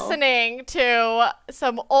who's listening to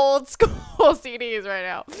some old school CDs right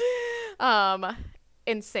now?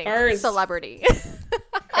 NSYNC, Celebrity.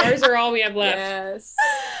 Ours are all we have left. Yes.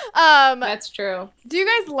 That's true. Do you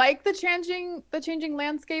guys like the changing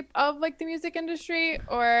landscape of like the music industry,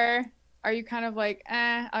 or are you kind of like,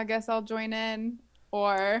 I guess I'll join in,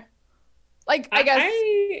 or like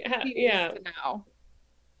now?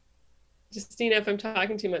 Justina, if I'm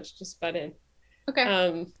talking too much, just butt in.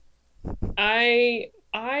 Okay.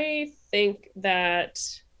 I think that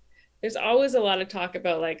there's always a lot of talk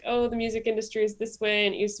about like, oh, the music industry is this way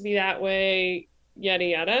and it used to be that way, yada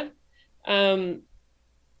yada. I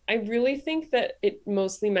really think that it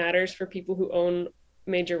mostly matters for people who own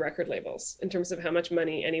major record labels in terms of how much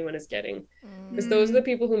money anyone is getting, because those are the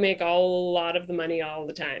people who make a lot of the money all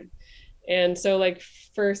the time. And so like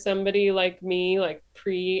for somebody like me, like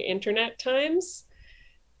pre-internet times,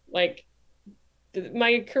 like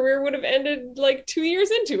my career would have ended like 2 years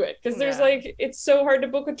into it, because there's like, it's so hard to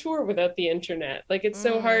book a tour without the internet. Like it's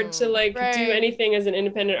so hard to like do anything as an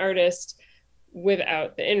independent artist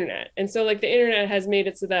without the internet. And so like the internet has made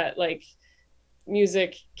it so that like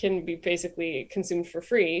music can be basically consumed for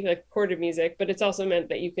free, like recorded music, but it's also meant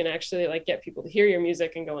that you can actually like get people to hear your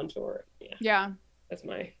music and go on tour. Yeah. That's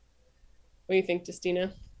my, what do you think,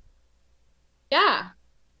 Justina? Yeah,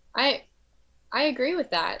 I agree with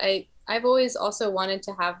that. I've always also wanted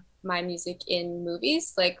to have my music in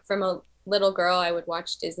movies. Like from a little girl, I would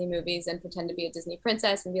watch Disney movies and pretend to be a Disney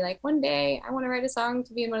princess and be like, one day I want to write a song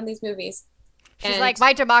to be in one of these movies. She's like,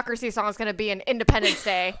 my democracy song is going to be an Independence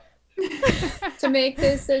Day. To make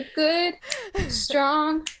this a good,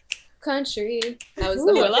 strong country. That was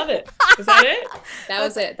the I love it. Is that it? That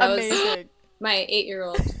was it. That amazing. was my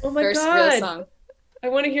 8-year-old first real song. I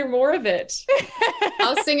want to hear more of it.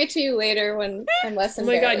 I'll sing it to you later when I'm less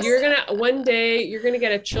embarrassed. Oh my God, one day you're gonna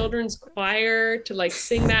get a children's choir to like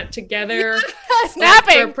sing that together. Snapping!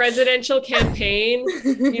 Like, for a presidential campaign,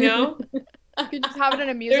 you know? You could just have it in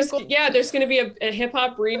a musical. There's gonna be a hip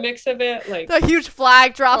hop remix of it. Like the huge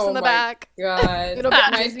flag drops in the back. God, It'll be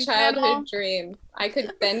my childhood dream. I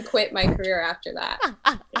could then quit my career after that.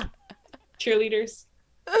 Cheerleaders.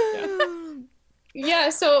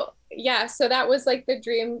 So that was like the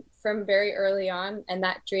dream from very early on. And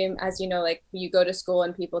that dream, as you know, like you go to school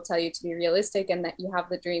and people tell you to be realistic and that you have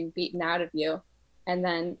the dream beaten out of you. And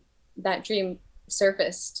then that dream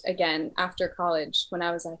surfaced again after college when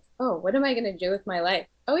I was like, oh, what am I going to do with my life?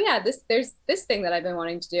 Oh yeah, there's this thing that I've been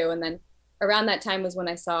wanting to do. And then around that time was when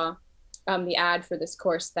I saw the ad for this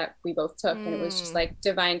course that we both took, and it was just like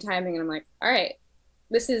divine timing. And I'm like, all right,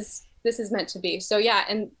 this is meant to be. So yeah,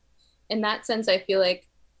 and in that sense, I feel like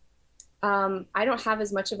I don't have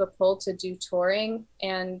as much of a pull to do touring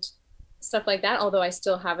and stuff like that, although I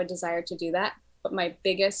still have a desire to do that. But my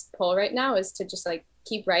biggest pull right now is to just like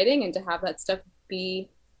keep writing and to have that stuff be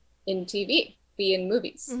in TV, be in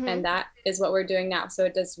movies. And that is what we're doing now. So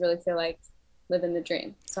it does really feel like living the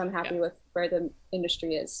dream. So I'm happy with where the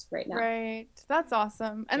industry is right now. Right. That's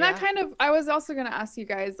awesome. And that kind of, I was also going to ask you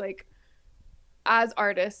guys, like, as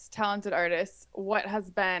artists, talented artists, what has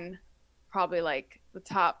been probably like the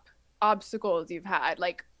top obstacles you've had?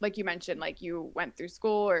 Like you mentioned, like you went through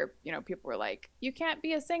school, or, you know, people were like, you can't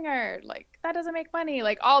be a singer, like that doesn't make money,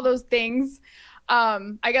 like all those things.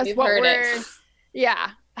 I guess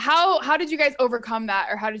how did you guys overcome that?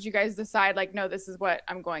 Or how did you guys decide, like, no, this is what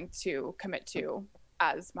I'm going to commit to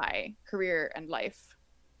as my career and life?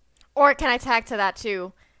 Or can I tag to that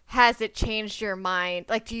too? Has it changed your mind?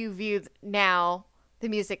 Like, do you view now the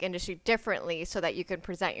music industry differently so that you can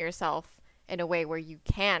present yourself in a way where you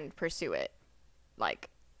can pursue it, like,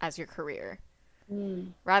 as your career,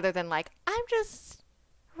 rather than like, I'm just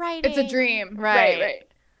writing? It's a dream. Right.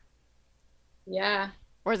 Yeah.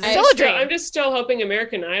 Or is it still a dream? I'm just still hoping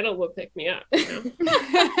American Idol will pick me up. You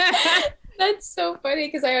know? That's so funny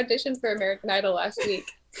because I auditioned for American Idol last week.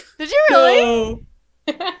 Did you really? No.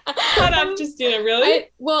 Cut off, Justina, really?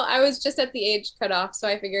 I was just at the age cutoff, so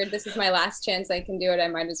I figured this is my last chance I can do it. I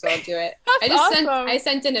might as well do it. I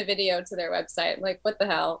sent in a video to their website. I'm like, what the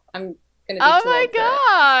hell? I'm gonna be oh my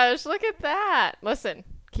gosh, look at that. Listen,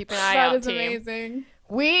 keep an eye out, That is team. amazing.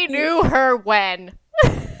 We knew her when.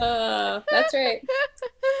 That's right.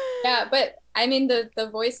 Yeah, but I mean the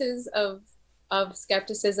voices of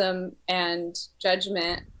skepticism and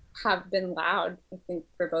judgment have been loud, I think,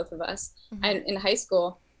 for both of us. And in high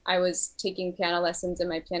school, I was taking piano lessons and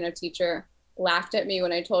my piano teacher laughed at me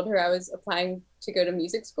when I told her I was applying to go to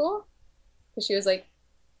music school, because she was like,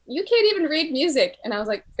 you can't even read music. And I was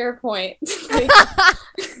like, fair point.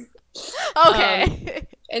 Okay.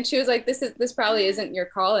 And she was like, this probably isn't your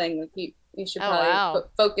calling. Like, you should probably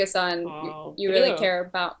focus on, you really care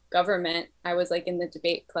about government. I was like in the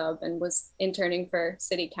debate club and was interning for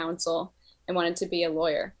city council and wanted to be a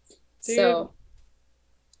lawyer. Dude. So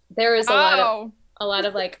there is a lot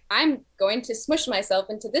of like, I'm going to smush myself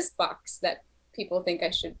into this box that people think I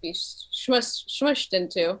should be smushed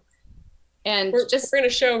into. And we're going to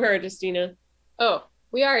show her, Justina. Oh,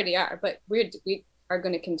 we already are, but we are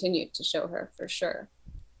going to continue to show her for sure.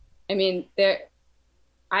 I mean,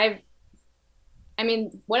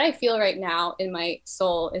 what I feel right now in my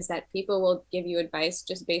soul is that people will give you advice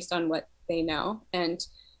just based on what they know. And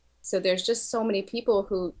so there's just so many people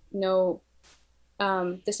who know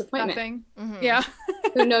disappointment. Yeah.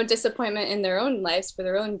 Who know disappointment in their own lives for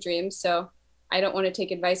their own dreams. So I don't want to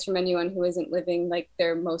take advice from anyone who isn't living like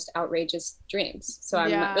their most outrageous dreams. So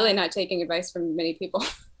I'm really not taking advice from many people.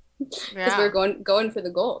 because we're going for the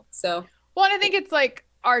gold. So well, and I think it's like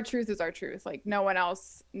our truth is our truth. Like no one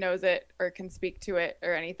else knows it or can speak to it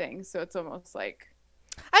or anything. So it's almost like,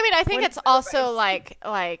 I mean, I think it's also like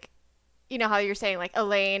you know how you're saying like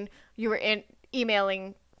Elaine, you were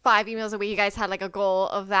emailing 5 emails a week. You guys had like a goal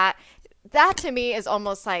of that. That to me is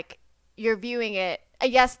almost like you're viewing it.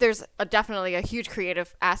 Yes, there's definitely a huge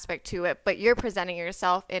creative aspect to it, but you're presenting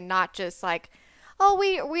yourself in not just like, oh,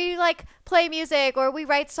 we like play music or we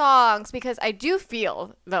write songs, because I do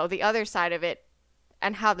feel though the other side of it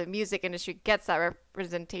and how the music industry gets that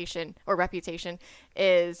representation or reputation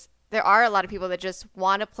is there are a lot of people that just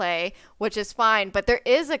want to play, which is fine, but there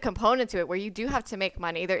is a component to it where you do have to make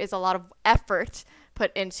money. There is a lot of effort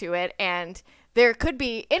put into it, and there could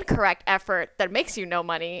be incorrect effort that makes you no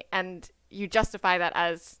money, and you justify that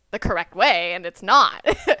as the correct way, and it's not.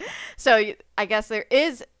 So I guess there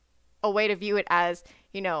is a way to view it as,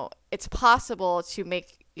 you know, it's possible to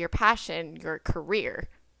make your passion your career,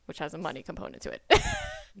 which has a money component to it.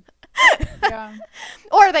 yeah.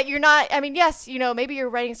 Or that you're not, I mean, yes, you know, maybe you're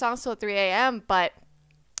writing songs till 3 a.m., but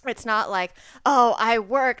it's not like, oh, I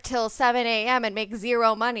work till 7 a.m. and make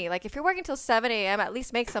zero money. Like, if you're working till 7 a.m., at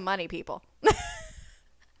least make some money, people.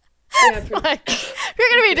 Yeah, Like, if you're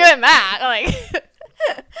going to be doing that, like.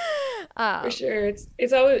 For sure.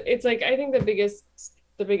 It's always, it's like, I think the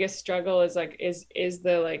biggest struggle is like, is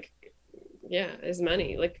the like, yeah, is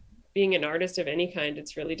money. Like being an artist of any kind,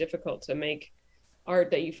 it's really difficult to make art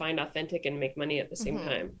that you find authentic and make money at the same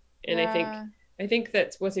time. And Yeah. I think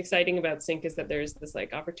that's what's exciting about Sync is that there's this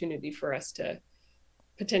like opportunity for us to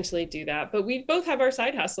potentially do that. But we both have our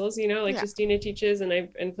side hustles, you know, like Justina teaches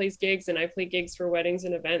and plays gigs, and I play gigs for weddings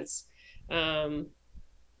and events.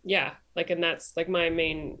 Yeah, like, and that's like my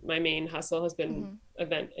main hustle has been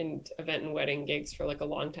event and wedding gigs for like a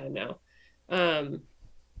long time now.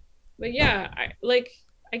 But yeah,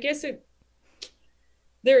 I guess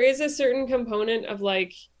there is a certain component of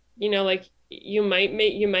like, you know, like you might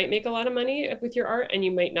make a lot of money with your art and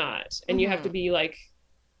you might not. And you have to be like,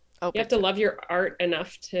 you have to love your art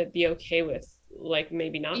enough to be okay with like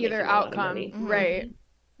maybe not either making a lot of outcome. money. Right.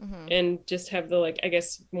 And just have the like, I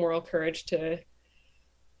guess, moral courage to,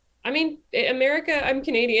 I mean, America, I'm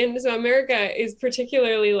Canadian, so America is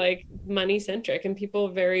particularly like money centric, and people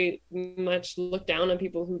very much look down on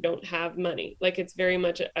people who don't have money. Like it's very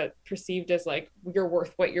much perceived as like, you're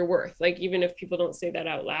worth what you're worth. Like, even if people don't say that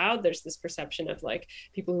out loud, there's this perception of like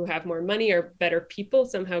people who have more money are better people.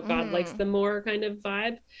 Somehow God likes them more kind of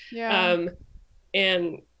vibe. Yeah.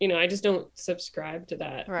 And, you know, I just don't subscribe to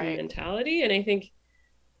that mentality. And I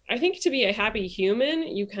think to be a happy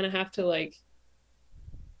human, you kind of have to like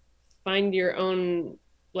find your own,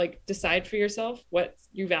 like decide for yourself what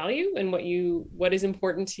you value and what is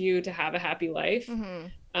important to you to have a happy life.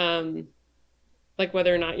 Like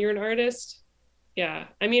whether or not you're an artist. Yeah.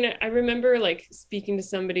 I mean, I remember like speaking to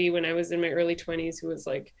somebody when I was in my early 20s who was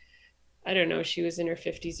like, I don't know, she was in her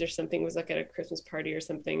 50s or something, was like at a Christmas party or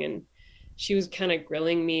something. And she was kind of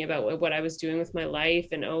grilling me about what I was doing with my life,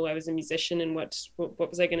 and I was a musician, and what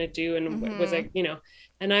was I going to do, and what was I, you know.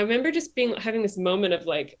 And I remember just having this moment of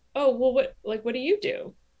like, oh, well, what do you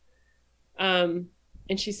do? And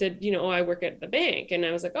she said, you know, I work at the bank. And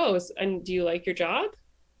I was like, oh, and do you like your job?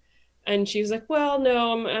 And she was like, well,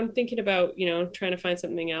 no, I'm thinking about, you know, trying to find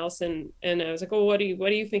something else. And I was like, oh, what are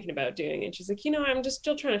you thinking about doing? And she's like, you know, I'm just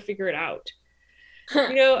still trying to figure it out.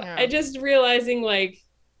 You know, I just realizing like,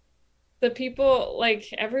 the people, like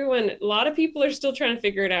everyone, a lot of people are still trying to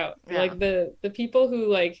figure it out. Like the people who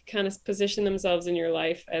like kind of position themselves in your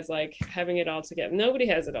life as like having it all together. Nobody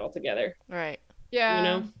has it all together. Right. Yeah. You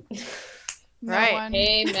know? Right.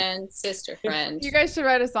 Amen, sister friend. You guys should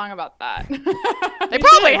write a song about that. They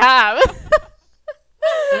probably have.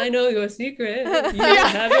 I know your secret. You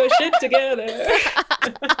have your shit together.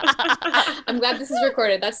 I'm glad this is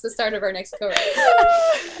recorded. That's the start of our next chorus.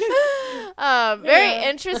 Very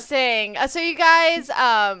interesting. So you guys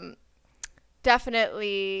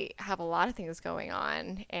definitely have a lot of things going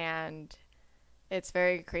on, and it's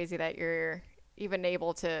very crazy that you're even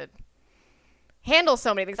able to handle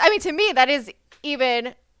so many things. I mean, to me, that is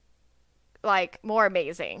even like more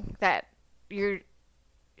amazing that you're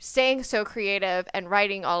staying so creative and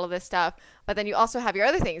writing all of this stuff, but then you also have your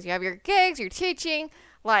other things. You have your gigs, your teaching.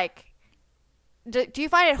 Like, do you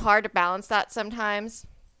find it hard to balance that sometimes?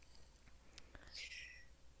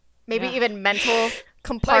 Maybe even mental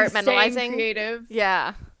compartmentalizing. Like staying creative.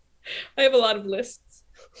 Yeah. I have a lot of lists.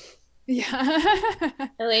 Yeah.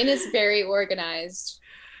 Elaine is very organized.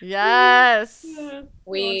 Yes. Yeah.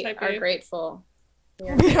 We are grateful. We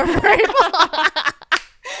are grateful.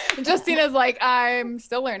 Justina's like, I'm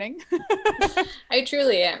still learning. I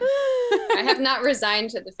truly am. I have not resigned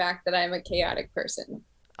to the fact that I'm a chaotic person.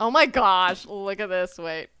 Oh my gosh, look at this.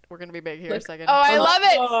 Wait, we're going to be big here a second. Oh, I love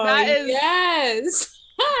it. Oh, That is, Yes.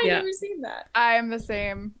 I've Yeah. never seen that. I'm the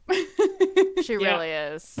same. She really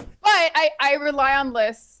is. But I rely on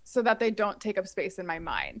lists so that they don't take up space in my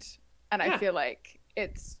mind. And I Yeah. feel like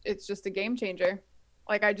it's just a game changer.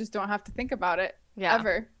 Like I just don't have to think about it Yeah.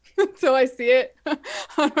 ever until I see it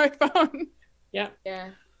on my phone. Yeah.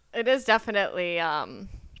 It is definitely, I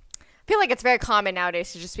feel like it's very common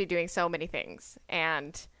nowadays to just be doing so many things.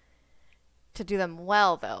 And to do them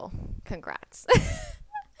well, though, congrats.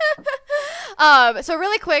 So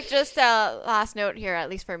really quick, just a last note here, at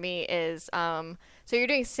least for me, is so you're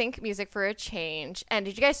doing sync music for a change, and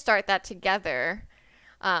did you guys start that together?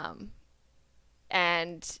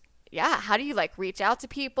 And yeah, how do you like reach out to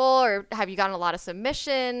people, or have you gotten a lot of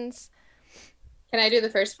submissions? Can I do the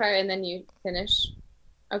first part and then you finish?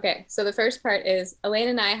 Okay, so the first part is Elaine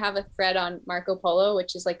and I have a thread on Marco Polo,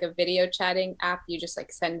 which is like a video chatting app. You just like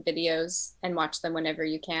send videos and watch them whenever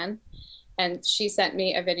you can. And she sent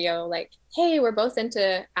me a video like, hey, we're both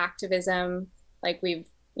into activism. Like we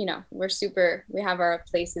have our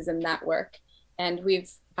places in that work. And we've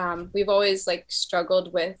always like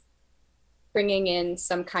struggled with bringing in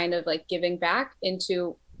some kind of like giving back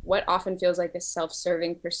into what often feels like a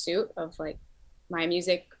self-serving pursuit of like my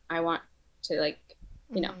music. I want to like,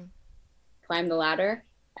 climb the ladder.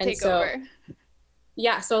 And Take so over.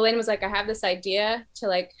 yeah, so Elaine was like, I have this idea to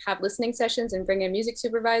like have listening sessions and bring in music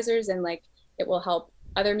supervisors, and like it will help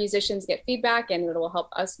other musicians get feedback, and it will help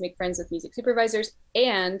us make friends with music supervisors,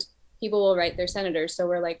 and people will write their senators. So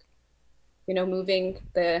we're like, moving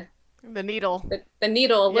the needle the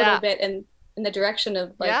needle a little bit in the direction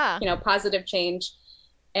of like positive change.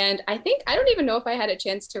 And I don't even know if I had a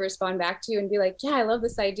chance to respond back to you and be like, yeah, I love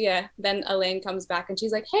this idea. Then Elaine comes back and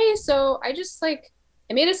she's like, hey, so I just like,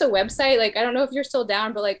 I made us a website. Like, I don't know if you're still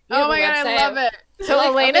down, but like, Oh my God, I love it. So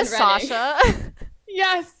like, Elaine up is and running. Sasha,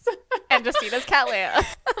 Yes. and Justina's Cat Leia.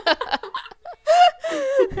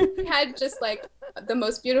 We had just like the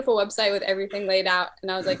most beautiful website with everything laid out. And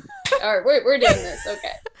I was like, all right, we're doing this.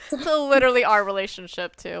 Okay. So literally our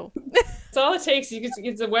relationship too. It's all it takes.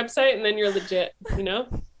 It's a website, and then you're legit.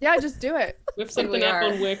 Yeah, just do it. Whip something we up are.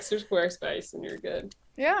 on Wix or Squarespace, and you're good.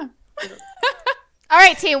 Yeah. All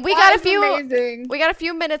right, team, we got a That's few. amazing. We got a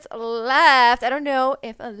few minutes left. I don't know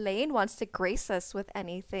if Elaine wants to grace us with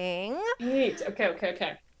anything. Neat. Okay.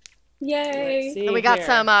 Yay. Let's see And we got here.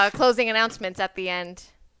 some closing announcements at the end.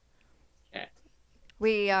 Okay.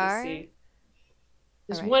 We Let's are. see.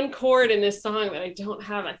 There's All right. one chord in this song that I don't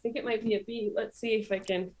have. I think it might be a B. Let's see if I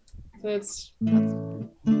can. So it's no.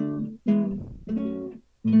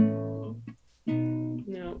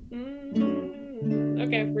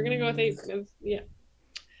 Okay, we're gonna go with eight. Yeah,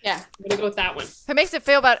 I'm gonna go with that one. If it makes it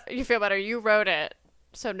feel better, you wrote it,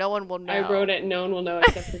 so no one will know. I wrote it. No one will know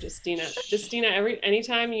except for Justina. Justina,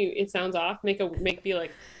 anytime it sounds off, be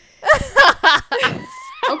like.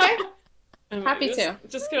 Okay. I'm Happy just, to.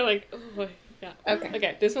 Just kind of like, oh yeah. Okay.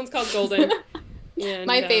 Okay, this one's called Golden. And,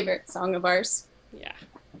 My favorite song of ours. Yeah.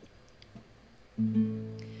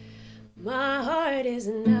 My heart is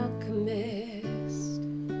an alchemist,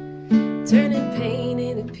 turning pain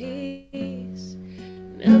into peace,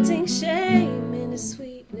 melting shame into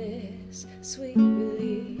sweetness, sweet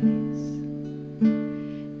release.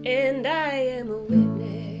 And I am a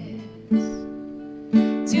witness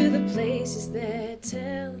to the places that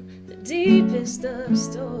tell the deepest of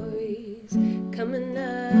stories, coming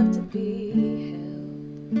up to be held.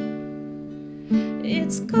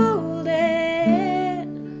 It's golden,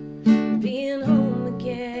 being home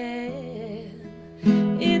again.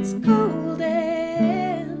 It's golden,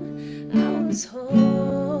 I was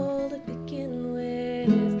whole to begin with.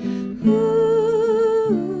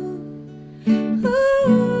 Ooh,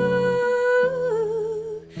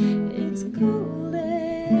 ooh, it's golden,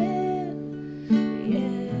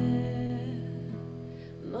 yeah.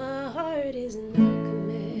 My heart is an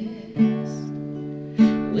alchemist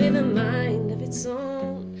with a mind of its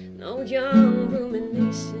own, no young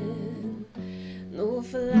rumination, no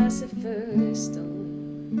philosopher's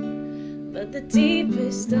stone, but the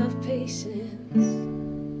deepest of patience,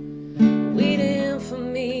 waiting for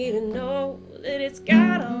me to know that it's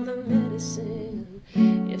got all the medicine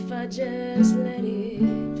if I just let it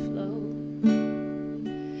flow.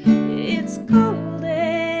 It's golden,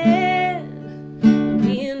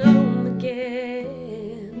 being home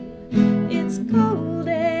again. It's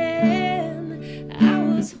golden, I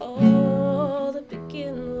was whole to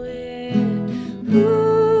begin with.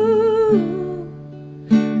 Ooh,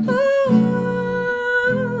 ooh,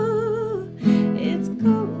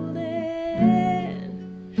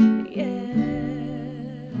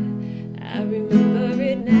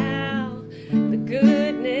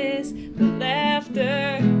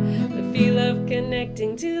 laughter, the feel of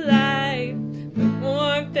connecting to life, the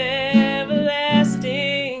warmth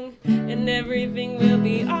everlasting, and everything will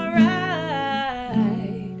be alright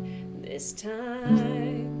this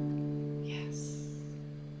time. Yes.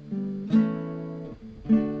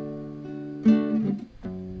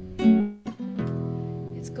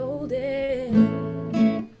 It's golden.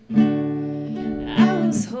 I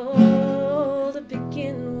was whole to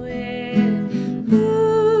begin with.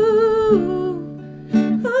 Ooh,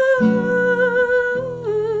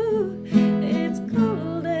 ooh, it's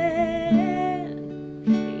golden.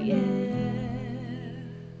 Yeah,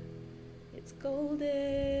 it's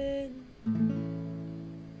golden.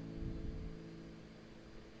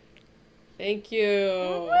 Thank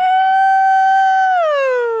you. Woo!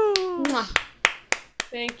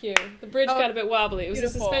 Thank you. The bridge Oh, got a bit wobbly. It was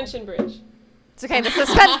beautiful. a suspension bridge. It's okay. The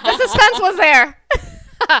suspense was there.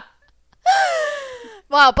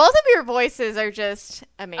 Wow, both of your voices are just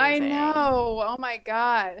amazing. I know. Oh my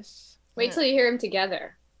gosh. Wait till you hear them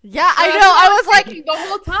together. Yeah, I know. I was like, the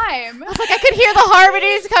whole time. I could hear the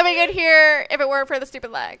harmonies coming in here if it weren't for the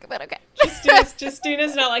stupid lag, but okay.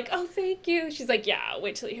 Justina's not like, oh, thank you. She's like, yeah,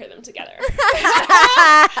 wait till you hear them together.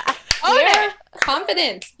 Yeah.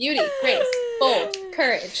 Confidence, beauty, grace, bold,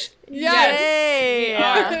 courage. Yay!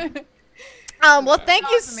 are. Well, thank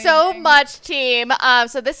you That's so amazing. much, team.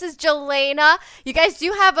 So this is Jelaina. You guys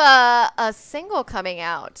do have a single coming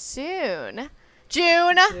out soon.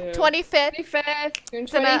 June 25th. 25th. June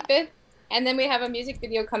It's in a- 25th. And then we have a music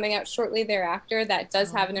video coming out shortly thereafter that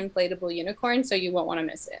does have an inflatable unicorn, so you won't want to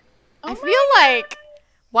miss it. I feel like,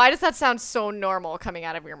 why does that sound so normal coming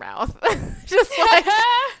out of your mouth? Just like,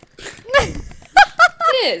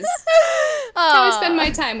 It is. That's how I spend my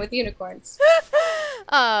time with unicorns.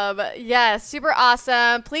 Yeah, super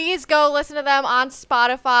awesome. Please go listen to them on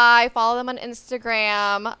Spotify, follow them on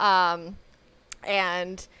Instagram,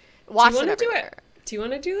 and watch them everywhere. Do you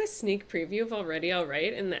want to do a sneak preview of Already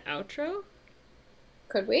Alright in the outro?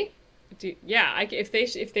 Could we?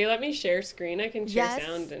 If they let me share screen, I can share Yes.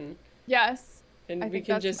 sound and Yes. I we think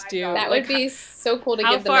can that's just my do. job. That like, would be so cool to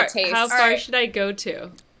how give them far? a taste. How far Alright. should I go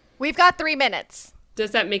to? We've got 3 minutes.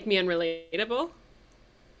 Does that make me unrelatable?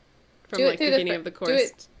 From Do it like through the beginning fir- of the do chorus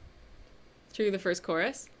it- through the first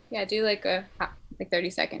chorus? Yeah, do like 30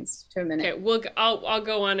 seconds to a minute. Okay, I'll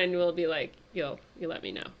go on and we'll be like you let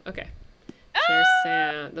me know. Okay. Share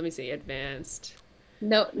sound. Let me see. Advanced.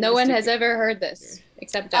 No Just one do has it. ever heard this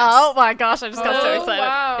except us. Oh my gosh, I just got so Oh, excited.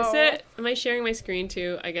 wow. Is it? Am I sharing my screen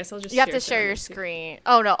too? I guess I'll just. You have to sound share your and see. screen.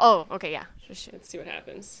 Oh no. Oh, okay, yeah. Just share. Let's see what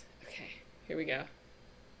happens. Okay, here we go.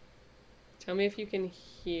 Tell me if you can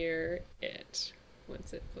hear it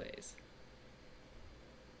once it plays.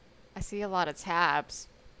 I see a lot of tabs.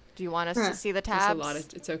 Do you want us Huh. to see the There's tabs? a lot of.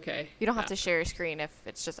 It's okay. You don't have to share your screen if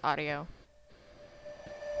it's just audio.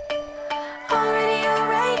 Already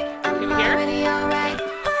alright, I'm Can you hear? already alright.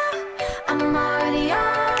 I'm already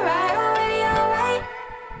alright, already alright.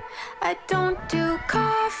 I don't do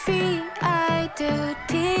coffee, I do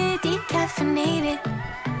tea decaffeinated.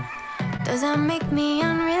 Does that make me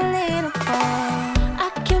unrelatable?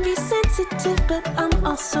 I can be sensitive, but I'm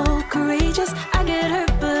also courageous. I get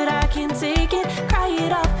hurt, but I can take it, cry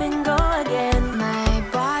it off and go again. My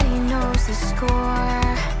body knows the score.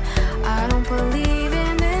 I don't believe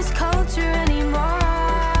in this culture anymore.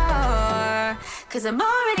 'Cause I'm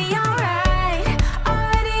already alright,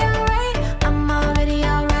 already alright. I'm already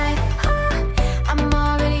alright. I'm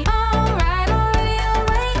already alright, already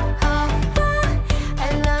alright. I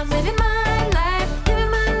love living my life,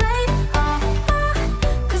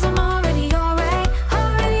 'cause I'm already alright,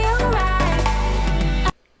 already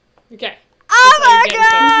alright. Okay. Oh That's all my you're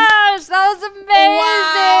getting, folks. gosh, that was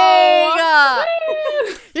amazing!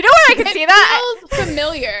 You know where I can see that? Feels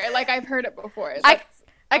familiar. Like I've heard it before.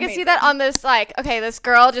 I can see that on this, like, okay, this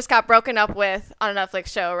girl just got broken up with on a Netflix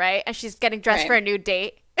show, right? And she's getting dressed Right. for a new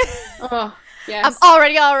date. Oh, yes. I'm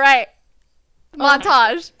already all right.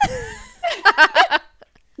 Montage. I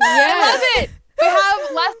love it. We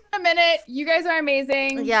have less than a minute. You guys are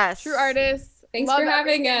amazing. Yes. True artists. Thanks Love for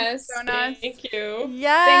having everything us. you've shown us. Thank you.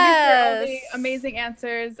 Yes. Thank you for all the amazing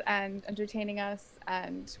answers and entertaining us.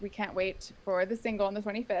 And we can't wait for the single on the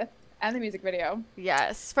 25th and the music video.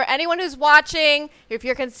 Yes. For anyone who's watching, if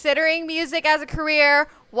you're considering music as a career,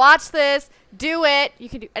 watch this. Do it. You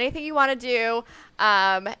can do anything you want to do.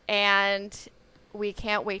 And we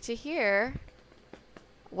can't wait to hear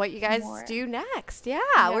what you guys More. do next. Yeah,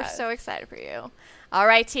 we're Yes. so excited for you. All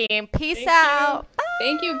right, team. Peace Thank you. out. Bye.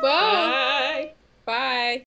 Thank you both. Bye. Bye.